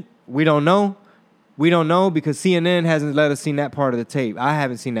resisted. We don't know. We don't know because CNN hasn't let us see that part of the tape. I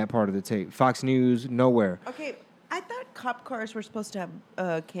haven't seen that part of the tape. Fox News, nowhere. Okay, I thought cop cars were supposed to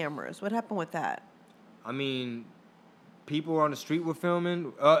have cameras. What happened with that? I mean, people on the street were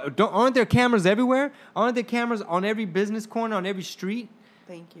filming. Aren't there cameras everywhere? Aren't there cameras on every business corner, on every street?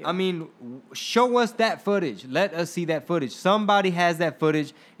 Thank you. I mean, show us that footage. Let us see that footage. Somebody has that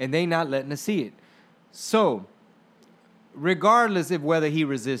footage, and they not letting us see it. So, regardless of whether he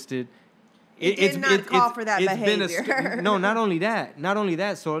resisted, it did not call for that behavior. No, not only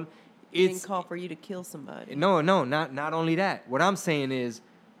that, so it didn't call for you to kill somebody. No, not only that. What I'm saying is,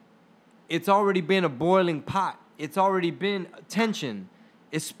 it's already been a boiling pot. It's already been tension,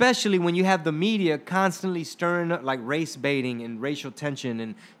 especially when you have the media constantly stirring up like race baiting and racial tension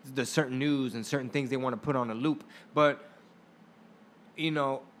and the certain news and certain things they want to put on a loop. But, you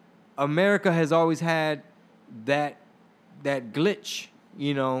know, America has always had that glitch,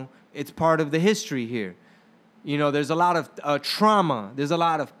 you know. It's part of the history here. You know, there's a lot of trauma. There's a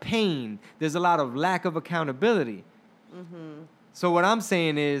lot of pain. There's a lot of lack of accountability. Mm-hmm. So what I'm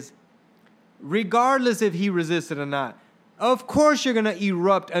saying is, regardless if he resisted or not, of course you're going to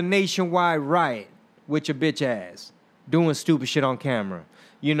erupt a nationwide riot with your bitch ass doing stupid shit on camera.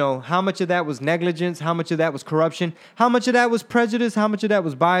 You know, how much of that was negligence? How much of that was corruption? How much of that was prejudice? How much of that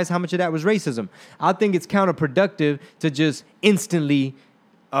was bias? How much of that was racism? I think it's counterproductive to just instantly,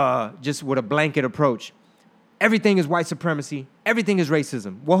 just with a blanket approach. Everything is white supremacy. Everything is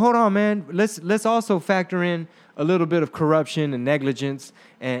racism. Well, hold on, man. Let's also factor in a little bit of corruption and negligence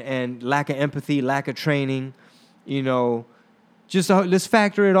and lack of empathy, lack of training. You know, just let's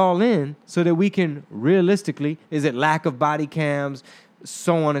factor it all in so that we can realistically, is it lack of body cams,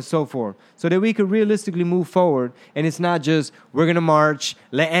 so on and so forth, so that we can realistically move forward. And it's not just, we're going to march,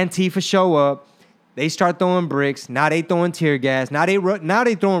 let Antifa show up. They start throwing bricks. Now they throwing tear gas. Now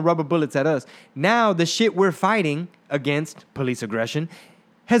they throwing rubber bullets at us. Now the shit we're fighting against, police aggression,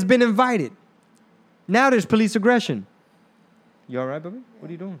 has been invited. Now there's police aggression. You all right, baby? Yeah. What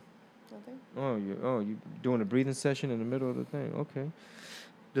are you doing? Nothing. You doing a breathing session in the middle of the thing. Okay.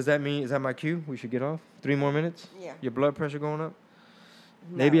 Does that mean, is that my cue? We should get off? 3 more minutes? Yeah. Your blood pressure going up?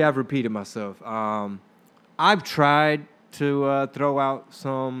 No. Maybe I've repeated myself. I've tried to throw out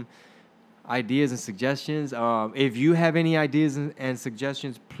some ideas and suggestions. If you have any ideas and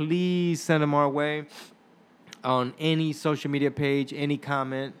suggestions, please send them our way on any social media page, any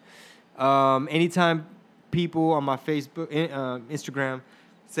comment. Anytime people on my Facebook, Instagram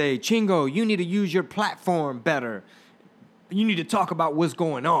say, Chingo, you need to use your platform better. You need to talk about what's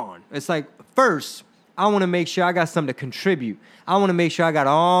going on. It's like, first, I want to make sure I got something to contribute. I want to make sure I got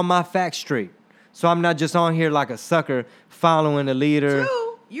all my facts straight. So I'm not just on here like a sucker following the leader.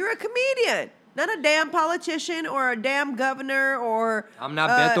 Two, you're a comedian, not a damn politician or a damn governor or... I'm not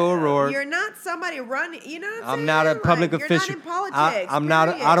Beto O'Rourke. You're not somebody running, you know what I'm not a public official. You're not in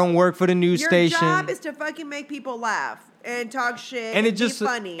politics, I don't work for the news station. Your job is to fucking make people laugh and talk shit and be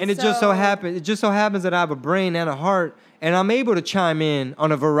funny. And it just so happens that I have a brain and a heart, and I'm able to chime in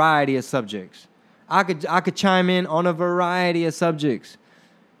on a variety of subjects. I could chime in on a variety of subjects.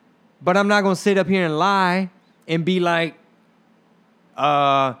 But I'm not going to sit up here and lie and be like,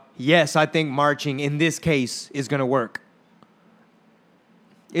 yes, I think marching in this case is going to work.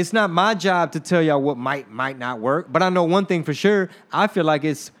 It's not my job to tell y'all what might not work. But I know one thing for sure. I feel like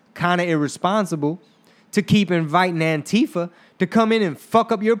it's kind of irresponsible to keep inviting Antifa to come in and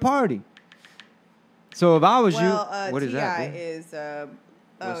fuck up your party. So if I was you, what is that?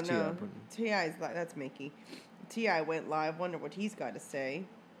 T.I. is like, that's Mickey. T.I. went live. Wonder what he's got to say.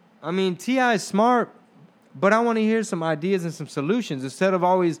 I mean, T.I. is smart, but I want to hear some ideas and some solutions instead of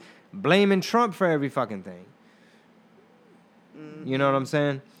always blaming Trump for every fucking thing. Mm-hmm. You know what I'm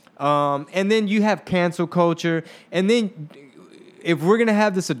saying? And then you have cancel culture. And then if we're going to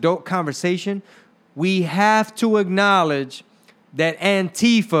have this adult conversation, we have to acknowledge that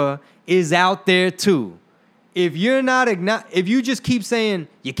Antifa is out there too. If you're not if you just keep saying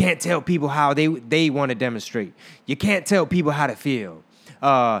you can't tell people how they want to demonstrate, you can't tell people how to feel,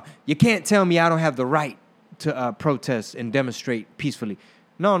 you can't tell me I don't have the right to protest and demonstrate peacefully.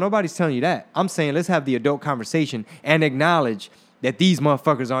 No, nobody's telling you that. I'm saying let's have the adult conversation and acknowledge that these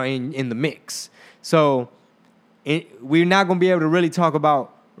motherfuckers are in the mix. So we're not going to be able to really talk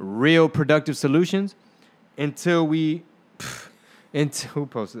about real productive solutions until we... who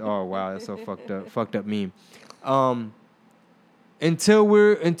posted? Oh, wow, that's so fucked up meme. Until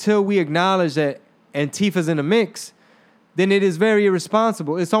we acknowledge that Antifa's in the mix, then it is very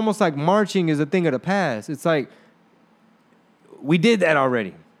irresponsible. It's almost like marching is a thing of the past. It's like, we did that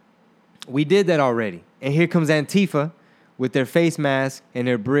already. And here comes Antifa with their face masks and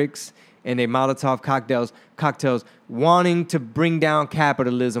their bricks and their Molotov cocktails, wanting to bring down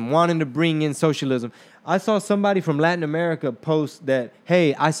capitalism, wanting to bring in socialism. I saw somebody from Latin America post that,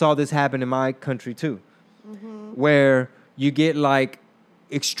 hey, I saw this happen in my country too, where you get like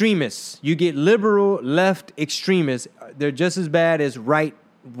extremists. You get liberal left extremists. They're just as bad as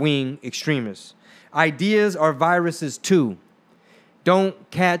right-wing extremists. Ideas are viruses too. Don't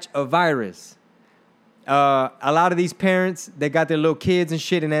catch a virus. A lot of these parents, they got their little kids and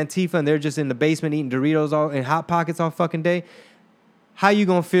shit in Antifa, and they're just in the basement eating Doritos and Hot Pockets all fucking day. How you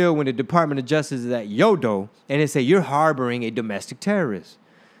gonna feel when the Department of Justice is at your door and they say you're harboring a domestic terrorist?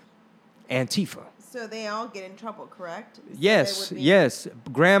 Antifa. So they all get in trouble, correct? Yes.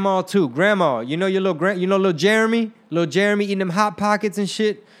 Grandma too. Grandma, you know your little Jeremy eating them Hot Pockets and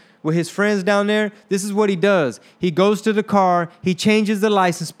shit with his friends down there. This is what he does. He goes to the car, he changes the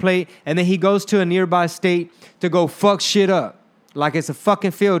license plate, and then he goes to a nearby state to go fuck shit up like it's a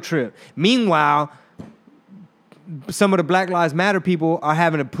fucking field trip. Meanwhile, some of the Black Lives Matter people are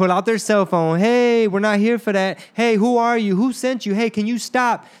having to pull out their cell phone. Hey, we're not here for that. Hey, who are you? Who sent you? Hey, can you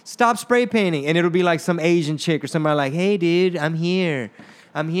stop spray painting? And it'll be like some Asian chick or somebody like, hey, dude, I'm here.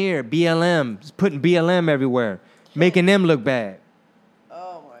 BLM, putting BLM everywhere, making them look bad.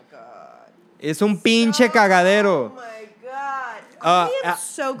 Es un pinche cagadero. Oh my God. I am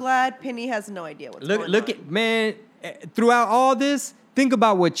so glad Penny has no idea what's going on. Look at, man, throughout all this, think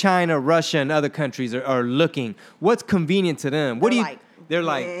about what China, Russia, and other countries are looking. What's convenient to them? They're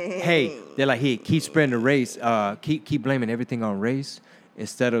like, hey, keep spreading the race. Keep blaming everything on race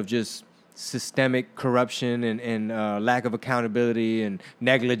instead of just systemic corruption and lack of accountability and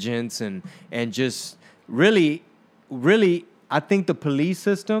negligence and just really, I think the police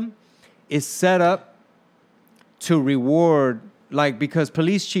system is set up to reward, because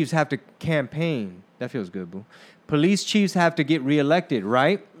police chiefs have to campaign. That feels good, boo. Police chiefs have to get reelected,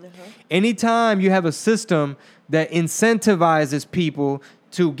 right? Anytime you have a system that incentivizes people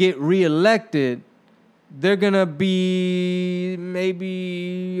to get reelected, they're going to be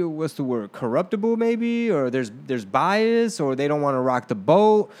maybe, corruptible maybe, or there's bias, or they don't want to rock the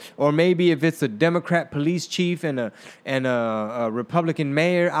boat, or maybe if it's a Democrat police chief and a Republican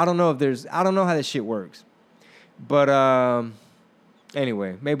mayor, I don't know how this shit works. But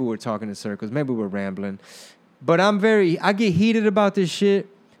anyway, maybe we're talking in circles, maybe we're rambling. But I get heated about this shit,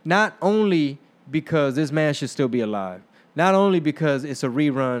 not only because this man should still be alive, not only because it's a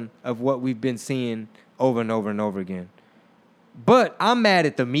rerun of what we've been seeing over and over and over again. But I'm mad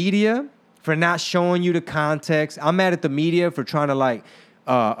at the media for not showing you the context. I'm mad at the media for trying to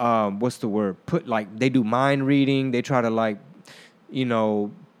they do mind reading. They try to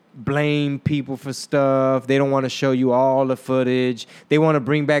blame people for stuff. They don't want to show you all the footage. They want to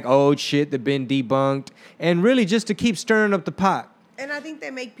bring back old shit that been debunked. And really just to keep stirring up the pot. And I think they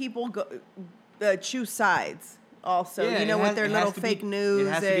make people choose sides. Also, with their little fake news.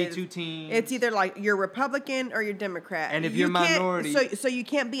 It has to be two teams. It's either like you're Republican or you're Democrat. And if you're minority. So you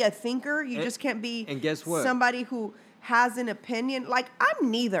can't be a thinker. You just can't be and guess what? Somebody who has an opinion. Like, I'm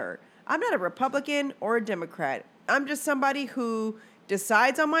neither. I'm not a Republican or a Democrat. I'm just somebody who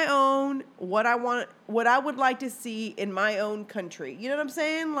decides on my own what I want, what I would like to see in my own country. You know what I'm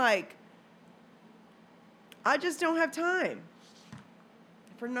saying? Like, I just don't have time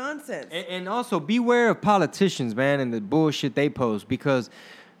for nonsense. And also beware of politicians, man, and the bullshit they post, because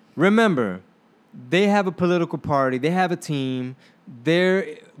remember, they have a political party, they have a team,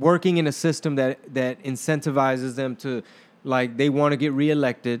 they're working in a system that incentivizes them to, they want to get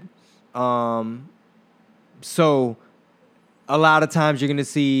reelected. So a lot of times you're going to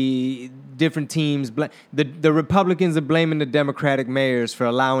see different teams. The Republicans are blaming the Democratic mayors for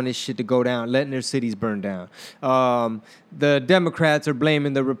allowing this shit to go down, letting their cities burn down. The Democrats are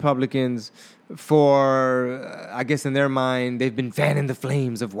blaming the Republicans for, I guess in their mind, they've been fanning the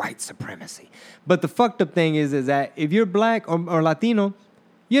flames of white supremacy. But the fucked up thing is that if you're black or Latino,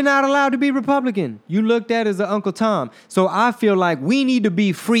 you're not allowed to be Republican. You looked at as an Uncle Tom. So I feel like we need to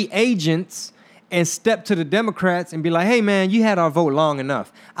be free agents and step to the Democrats and be like, hey, man, you had our vote long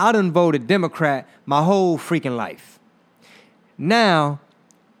enough. I done voted Democrat my whole freaking life. Now,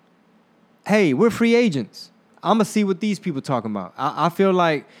 hey, we're free agents. I'm going to see what these people talking about. I feel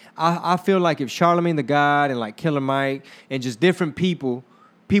like if Charlamagne the God and like Killer Mike and just different people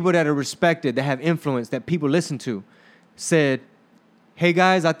that are respected, that have influence, that people listen to, said, hey,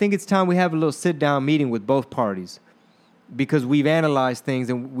 guys, I think it's time we have a little sit-down meeting with both parties. Because we've analyzed things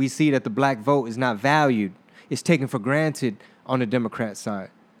and we see that the black vote is not valued. It's taken for granted on the Democrat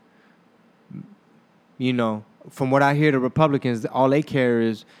side. You know, from what I hear, the Republicans, all they care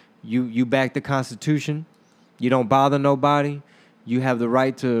is you back the Constitution. You don't bother nobody. You have the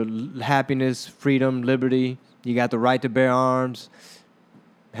right to happiness, freedom, liberty. You got the right to bear arms.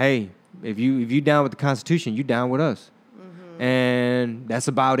 Hey, if you down with the Constitution, you down with us. Mm-hmm. And that's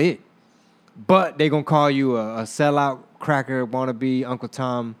about it. But they going to call you a sellout, cracker, wannabe, Uncle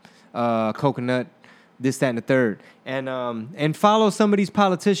Tom, coconut, this, that, and the third. And follow some of these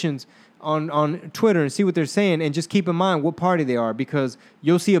politicians on Twitter and see what they're saying, and just keep in mind what party they are, because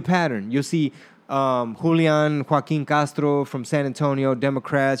you'll see a pattern. You'll see Joaquin Castro from San Antonio,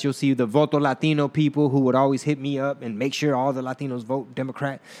 Democrats. You'll see the Voto Latino people who would always hit me up and make sure all the Latinos vote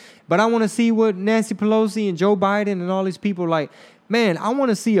Democrat. But I want to see what Nancy Pelosi and Joe Biden and all these people like. Man, I want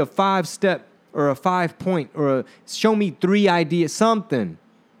to see a 5-step or a 5-point or show me 3 ideas, something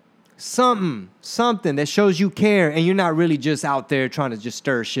that shows you care and you're not really just out there trying to just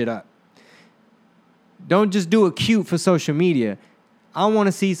stir shit up. Don't just do it cute for social media. I want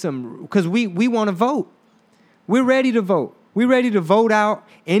to see some, because we want to vote. We're ready to vote. We're ready to vote out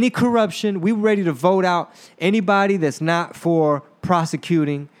any corruption. We're ready to vote out anybody that's not for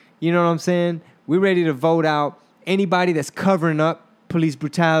prosecuting. You know what I'm saying? We're ready to vote out anybody that's covering up police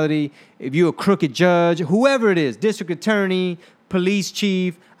brutality. If you're a crooked judge, whoever it is, district attorney, police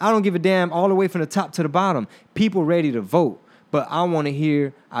chief, I don't give a damn, all the way from the top to the bottom. People ready to vote, but I want to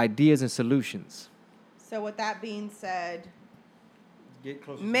hear ideas and solutions. So with that being said,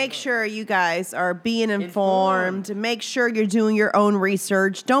 make sure you guys are being informed. Make sure you're doing your own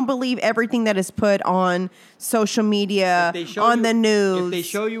research. Don't believe everything that is put on social media, on the news. If they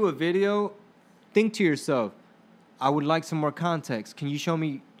show you a video, think to yourself, I would like some more context. Can you show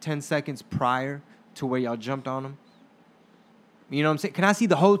me 10 seconds prior to where y'all jumped on them? You know what I'm saying? Can I see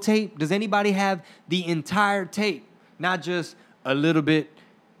the whole tape? Does anybody have the entire tape? Not just a little bit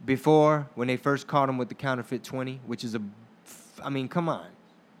before when they first caught him with the counterfeit 20, which is I mean, come on.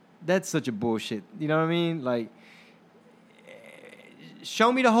 That's such a bullshit. You know what I mean? Like,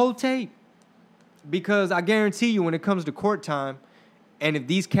 show me the whole tape. Because I guarantee you when it comes to court time, and if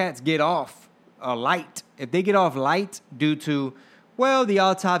these cats get off light, if they get off light due to, well, the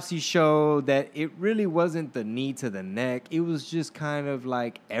autopsy showed that it really wasn't the knee to the neck. It was just kind of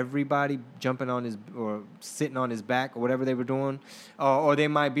like everybody jumping on his or sitting on his back or whatever they were doing. Or they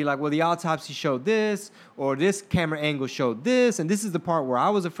might be like, well, the autopsy showed this, or this camera angle showed this, and this is the part where I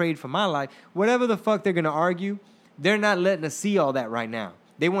was afraid for my life. Whatever the fuck they're going to argue, they're not letting us see all that right now.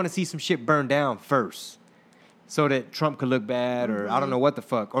 They want to see some shit burned down first so that Trump could look bad, or I don't know what the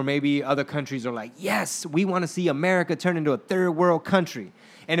fuck. Or maybe other countries are like, yes, we want to see America turn into a third world country.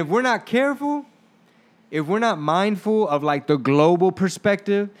 And if we're not careful, if we're not mindful of like the global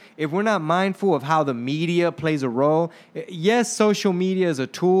perspective, if we're not mindful of how the media plays a role, yes, social media is a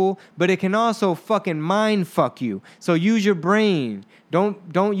tool, but it can also fucking mind fuck you. So use your brain.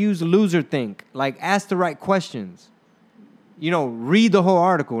 Don't use loser think. Like, ask the right questions. You know, read the whole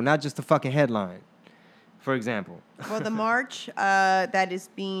article, not just the fucking headline, for example. Well, the march that is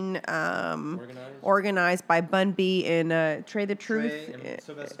being organized by Bun B and Trey the Truth.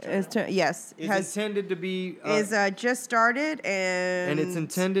 Yes. Is intended to be... is just started and it's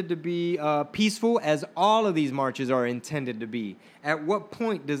intended to be peaceful, as all of these marches are intended to be. At what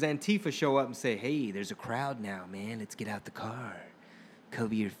point does Antifa show up and say, hey, there's a crowd now, man, let's get out the car.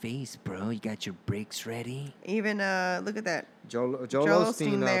 Cover your face, bro. You got your brakes ready? Even, look at that. Joel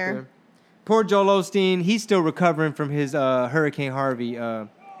Osteen out there. Poor Joel Osteen. He's still recovering from his Hurricane Harvey.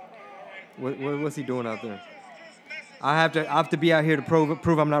 What's he doing out there? I have to be out here to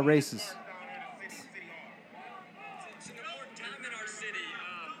prove I'm not racist.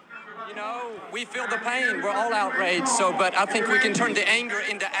 You know, we feel the pain. We're all outraged. But I think we can turn the anger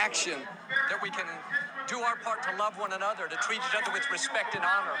into action. That we can do our part to love one another, to treat each other with respect and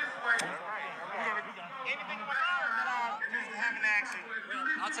honor.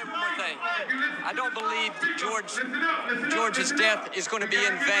 I'll say one more thing. I don't believe George's death is going to be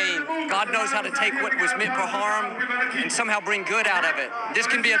in vain. God knows how to take what was meant for harm and somehow bring good out of it. This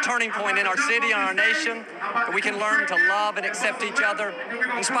can be a turning point in our city and our nation, and we can learn to love and accept each other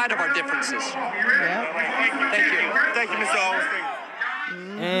in spite of our differences. Yeah. Thank you. Thank you, Mr.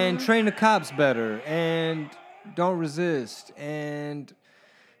 Olstein. And train the cops better, and don't resist, and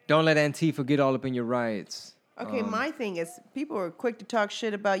don't let Antifa get all up in your riots. Okay, my thing is, people are quick to talk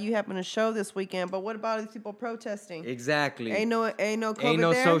shit about you having a show this weekend, but what about these people protesting? Exactly. Ain't no COVID Ain't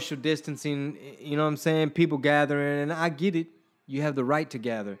no there? social distancing. You know what I'm saying? People gathering, and I get it. You have the right to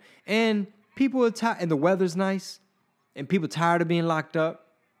gather, and people are tired, and the weather's nice, and people tired of being locked up.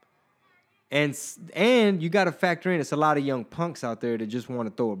 And you got to factor in, it's a lot of young punks out there that just want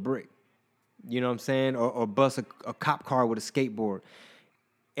to throw a brick. You know what I'm saying? Or bust a cop car with a skateboard.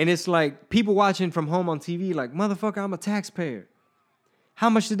 And it's like people watching from home on TV like, motherfucker, I'm a taxpayer. How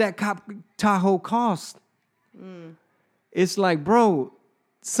much did that cop Tahoe cost? It's like, bro,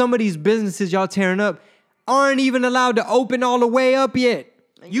 some of these businesses y'all tearing up aren't even allowed to open all the way up yet.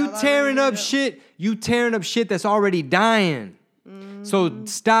 You tearing up shit. You tearing up shit that's already dying. So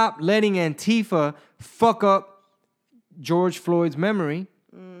stop letting Antifa fuck up George Floyd's memory.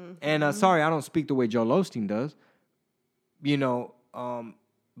 And sorry, I don't speak the way Joel Osteen does. You know,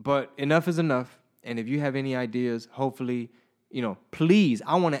 but enough is enough. And if you have any ideas, hopefully, you know, please,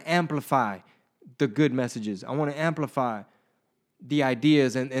 I want to amplify the good messages. I want to amplify the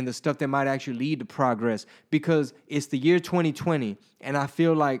ideas and the stuff that might actually lead to progress, because it's the year 2020. And I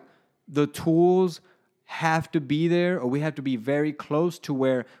feel like the tools have to be there, or we have to be very close to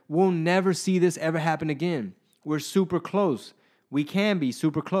where we'll never see this ever happen again. We're super close. We can be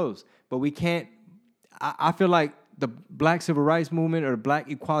super close, but we can't. I feel like the Black Civil Rights Movement or the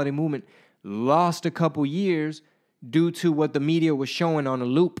Black Equality Movement lost a couple years due to what the media was showing on a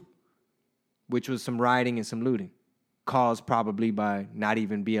loop, which was some rioting and some looting, caused probably by not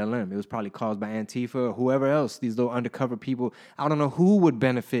even BLM. It was probably caused by Antifa or whoever else, these little undercover people. I don't know who would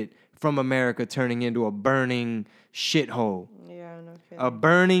benefit from America turning into a burning shithole. Yeah, no kidding. A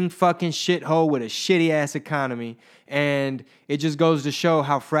burning fucking shithole with a shitty-ass economy. And it just goes to show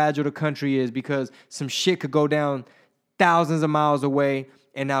how fragile the country is, because some shit could go down thousands of miles away,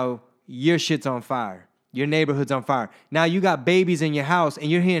 and now your shit's on fire. Your neighborhood's on fire. Now you got babies in your house, and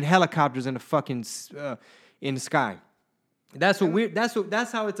you're hearing helicopters in the fucking in the sky. That's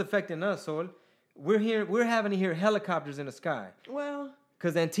how it's affecting us. So we're having to hear helicopters in the sky. Well,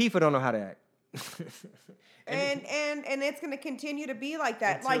 because Antifa don't know how to act. and it's going to continue to be like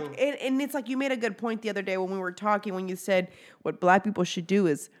that. Until, like, and it's like you made a good point the other day when we were talking, when you said what black people should do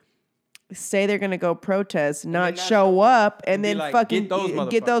is say they're going to go protest, not show up, and then like, fucking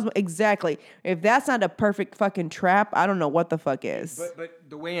get those. Exactly. If that's not a perfect fucking trap, I don't know what the fuck is. But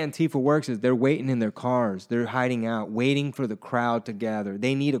the way Antifa works is they're waiting in their cars. They're hiding out, waiting for the crowd to gather.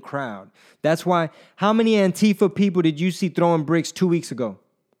 They need a crowd. That's why, how many Antifa people did you see throwing bricks 2 weeks ago?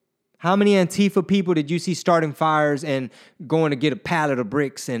 How many Antifa people did you see starting fires and going to get a pallet of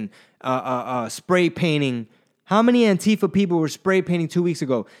bricks and spray painting? How many Antifa people were spray painting 2 weeks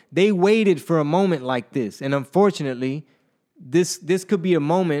ago? They waited for a moment like this. And unfortunately, this could be a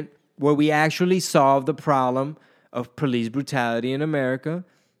moment where we actually solve the problem of police brutality in America.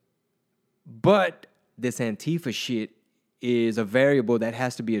 But this Antifa shit is a variable that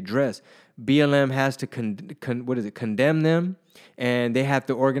has to be addressed. BLM has to condemn them, and they have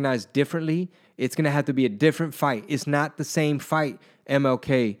to organize differently. It's going to have to be a different fight. It's not the same fight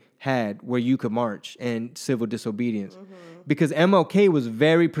MLK had where you could march and civil disobedience. Mm-hmm. Because MLK was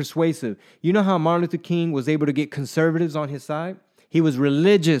very persuasive. You know how Martin Luther King was able to get conservatives on his side? He was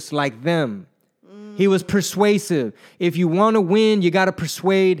religious like them. Mm-hmm. He was persuasive. If you want to win, you got to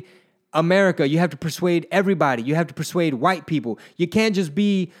persuade America. You have to persuade everybody. You have to persuade white people. You can't just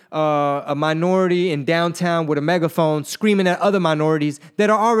be a minority in downtown with a megaphone screaming at other minorities that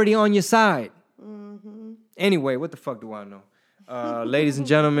are already on your side. Mm-hmm. Anyway, what the fuck do I know? Ladies and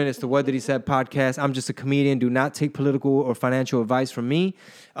gentlemen, it's the What Did He Said podcast. I'm just a comedian. Do not take political or financial advice from me.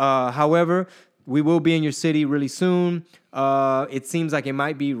 However, we will be in your city really soon. It seems like it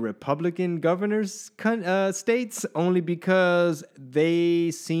might be Republican governors' states, only because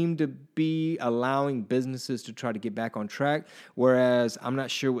they seem to be allowing businesses to try to get back on track. Whereas I'm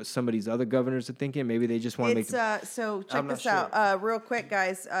not sure what some of these other governors are thinking. Maybe they just want to make. So check this out, real quick,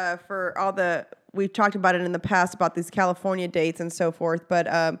 guys. For all the we've talked about it in the past about these California dates and so forth,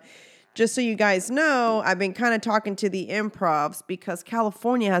 but. Just so you guys know, I've been kind of talking to the improvs because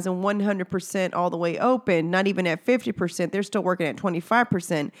California hasn't 100% all the way open, not even at 50%. They're still working at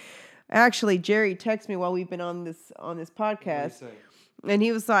 25%. Actually, Jerry texted me while we've been on this podcast. And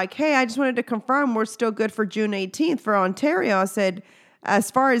he was like, hey, I just wanted to confirm we're still good for June 18th for Ontario. I said,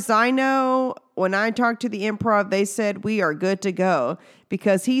 as far as I know, when I talked to the Improv, they said we are good to go.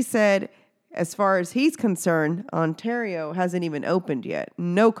 Because he said, as far as he's concerned, Ontario hasn't even opened yet.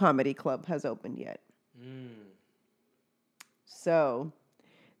 No comedy club has opened yet. So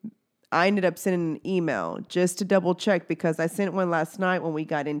I ended up sending an email just to double check because I sent one last night when we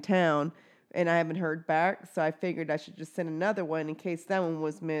got in town and I haven't heard back. So I figured I should just send another one in case that one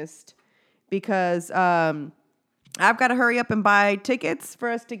was missed because I've got to hurry up and buy tickets for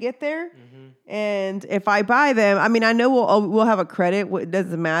us to get there. And if I buy them, I mean, I know we'll have a credit. It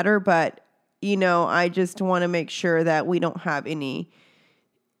doesn't matter. But, you know, I just want to make sure that we don't have any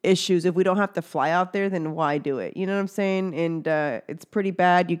issues. If we don't have to fly out there, then why do it? You know what I'm saying? And it's pretty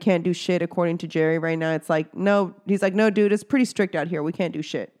bad. You can't do shit according to Jerry right now. It's like, no, he's like, no, dude, it's pretty strict out here. We can't do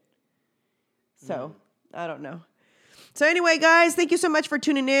shit. So I don't know. So anyway, guys, thank you so much for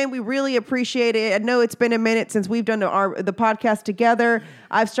tuning in. We really appreciate it. I know it's been a minute since we've done the podcast together.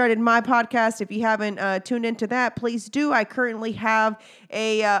 I've started my podcast. If you haven't tuned into that, please do. I currently have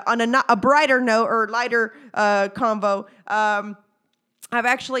on a brighter note or lighter convo. I've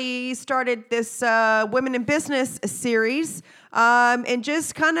actually started this Women in Business series and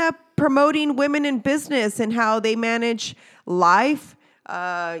just kind of promoting women in business and how they manage life,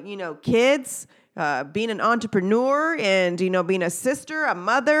 kids, being an entrepreneur and, being a sister, a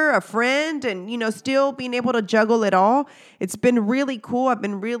mother, a friend, and, still being able to juggle it all. It's been really cool. I've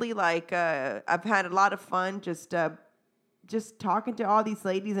been really I've had a lot of fun just talking to all these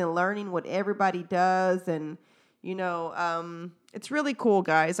ladies and learning what everybody does. And, it's really cool,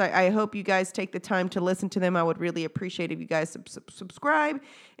 guys. I hope you guys take the time to listen to them. I would really appreciate if you guys subscribe.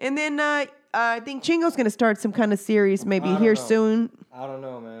 And then I think Chingo's going to start some kind of series maybe here soon. I don't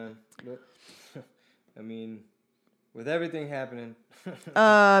know, man. I mean, with everything happening.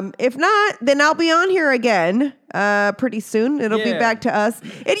 If not, then I'll be on here again pretty soon. It'll be back to us.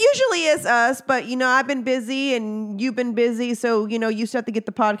 It usually is us, but, I've been busy and you've been busy. So, you still have to keep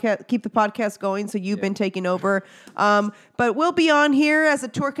the podcast going. So you've been taking over. But we'll be on here as the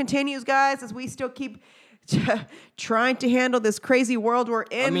tour continues, guys, as we still keep trying to handle this crazy world we're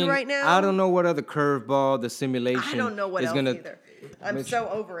in right now. I don't know what other curveball the simulation I don't know what else either. I'm so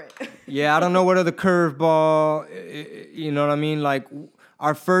over it. I don't know what other curveball, you know what I mean? Like,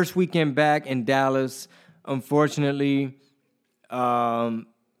 our first weekend back in Dallas, unfortunately, some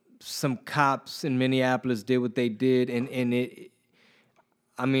cops in Minneapolis did what they did, and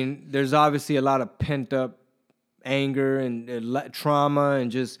there's obviously a lot of pent-up anger and trauma and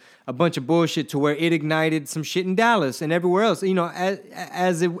just a bunch of bullshit to where it ignited some shit in Dallas and everywhere else.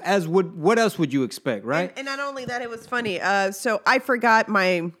 What else would you expect, right? And not only that, it was funny. So I forgot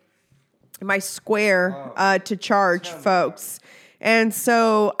my Square to charge folks. And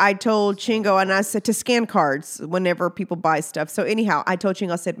so I told Chingo, and I said to scan cards whenever people buy stuff. So anyhow, I told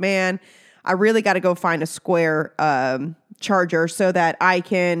Chingo, I said, man, I really got to go find a Square charger so that I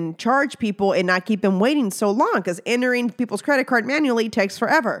can charge people and not keep them waiting so long because entering people's credit card manually takes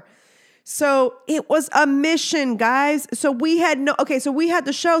forever. So it was a mission, guys. So we had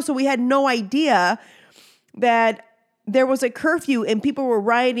the show, so we had no idea that there was a curfew and people were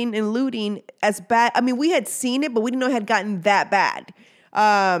rioting and looting as bad. I mean, we had seen it, but we didn't know it had gotten that bad.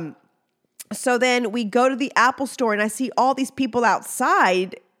 So then we go to the Apple store and I see all these people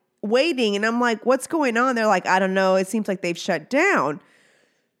outside waiting. And I'm like, what's going on? They're like, I don't know. It seems like they've shut down.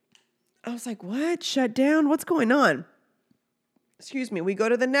 I was like, what? Shut down? What's going on? Excuse me. We go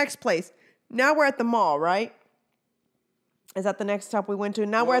to the next place. Now we're at the mall, right? Is that the next stop we went to?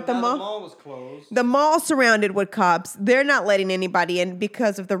 Now we're at the mall. The mall was closed. The mall surrounded with cops. They're not letting anybody in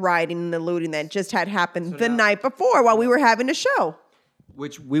because of the rioting and the looting that just had happened night before while we were having a show.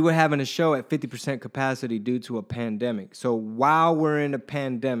 Which we were having a show at 50% capacity due to a pandemic. So while we're in a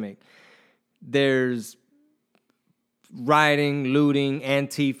pandemic, there's rioting, looting,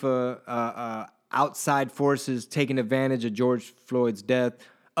 Antifa, outside forces taking advantage of George Floyd's death,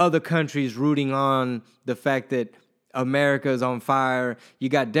 other countries rooting on the fact that America is on fire. You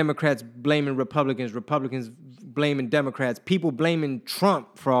got Democrats blaming Republicans, Republicans blaming Democrats, people blaming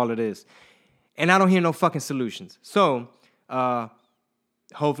Trump for all of this. And I don't hear no fucking solutions. So,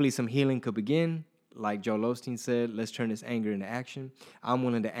 hopefully some healing could begin. Like Joel Osteen said, let's turn this anger into action. I'm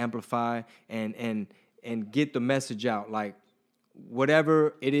willing to amplify and get the message out. Like,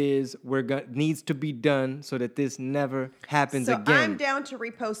 whatever it is needs to be done so that this never happens again. So I'm down to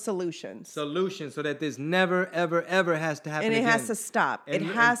repost solutions. Solutions so that this never, ever, ever has to happen again. And it has to stop. It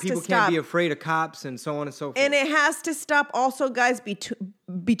has to stop. People can't be afraid of cops and so on and so forth. And it has to stop also, guys,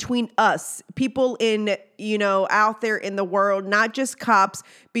 between us, people in, out there in the world, not just cops,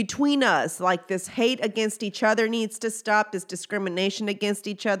 between us. Like this hate against each other needs to stop. This discrimination against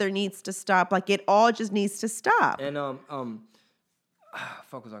each other needs to stop. Like it all just needs to stop. And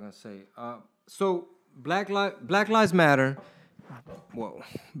fuck was I gonna say? So Black Lives Matter. Whoa,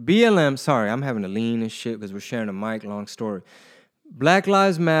 BLM. Sorry, I'm having to lean and shit because we're sharing a mic. Long story. Black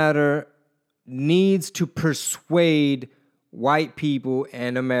Lives Matter needs to persuade white people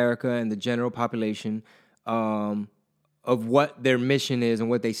and America and the general population of what their mission is and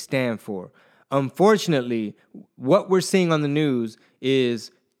what they stand for. Unfortunately, what we're seeing on the news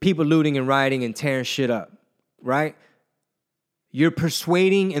is people looting and rioting and tearing shit up, right? You're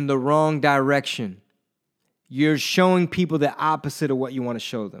persuading in the wrong direction. You're showing people the opposite of what you want to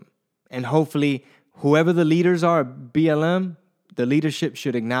show them. And hopefully, whoever the leaders are, BLM, the leadership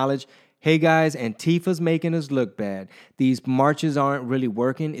should acknowledge, hey guys, Antifa's making us look bad. These marches aren't really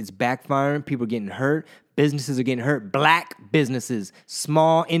working. It's backfiring. People are getting hurt. Businesses are getting hurt. Black businesses,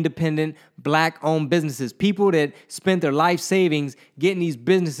 small, independent, black-owned businesses, people that spent their life savings getting these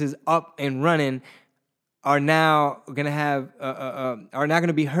businesses up and running are now going to have are not going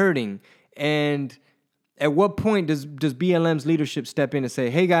to be hurting. And at what point does BLM's leadership step in and say,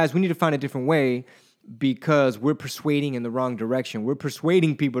 hey guys, we need to find a different way because we're persuading in the wrong direction. We're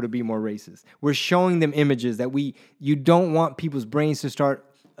persuading people to be more racist. We're showing them images that you don't want people's brains to start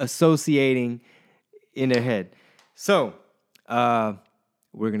associating in their head. So,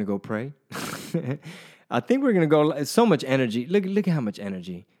 we're going to go pray. I think we're going to go, so much energy. Look at how much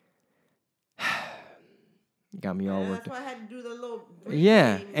energy. Got me all worked up. That's why I had to do the little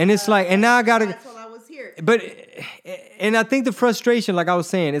and it's like, and now I got to, that's while I was here. but, and I think the frustration, like I was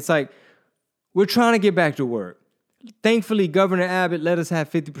saying, it's like, we're trying to get back to work. Thankfully, Governor Abbott let us have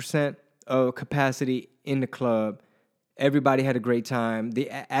 50% of capacity in the club. Everybody had a great time. The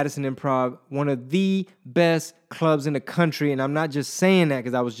Addison Improv, one of the best clubs in the country. And I'm not just saying that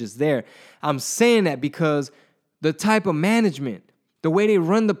because I was just there. I'm saying that because the type of management, the way they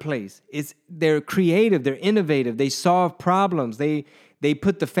run the place, they're creative, they're innovative, they solve problems, they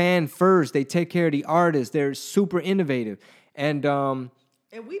put the fan first, they take care of the artists, they're super innovative. And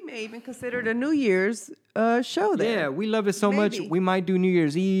we may even consider it a New Year's show there. Yeah, we love it so much. We might do New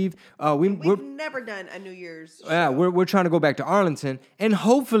Year's Eve. We've never done a New Year's show. Yeah, we're trying to go back to Arlington, and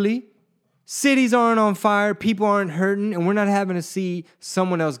hopefully, cities aren't on fire, people aren't hurting, and we're not having to see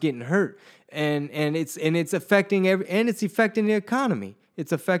someone else getting hurt. And it's affecting it's affecting the economy.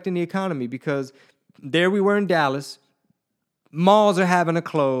 It's affecting the economy because there we were in Dallas. Malls are having to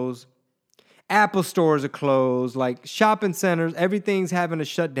close. Apple stores are closed, like shopping centers, everything's having to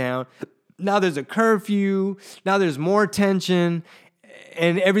shut down. Now there's a curfew. Now there's more tension.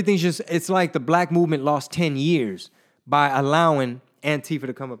 And everything's just, it's like the black movement lost 10 years by allowing Antifa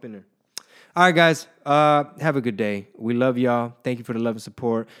to come up in there. All right, guys, have a good day. We love y'all. Thank you for the love and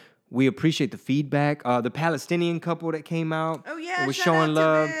support. We appreciate the feedback. The Palestinian couple that came out was showing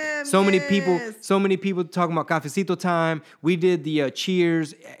love. So many people talking about cafecito time. We did the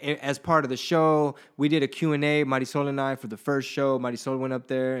cheers as part of the show. We did a Q&A, Marisol and I, for the first show. Marisol went up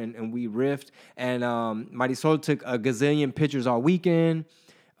there and we riffed. And Marisol took a gazillion pictures all weekend.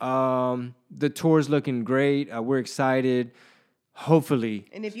 The tour's looking great. We're excited. Hopefully.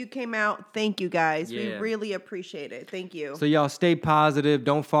 And if you came out, thank you guys. We really appreciate it. Thank you. So y'all stay positive.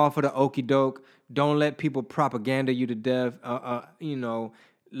 Don't fall for the okie doke. Don't let people propaganda you to death.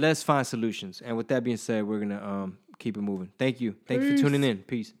 Let's find solutions. And with that being said, we're going to keep it moving. Thank you. Thank you for tuning in.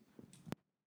 Peace.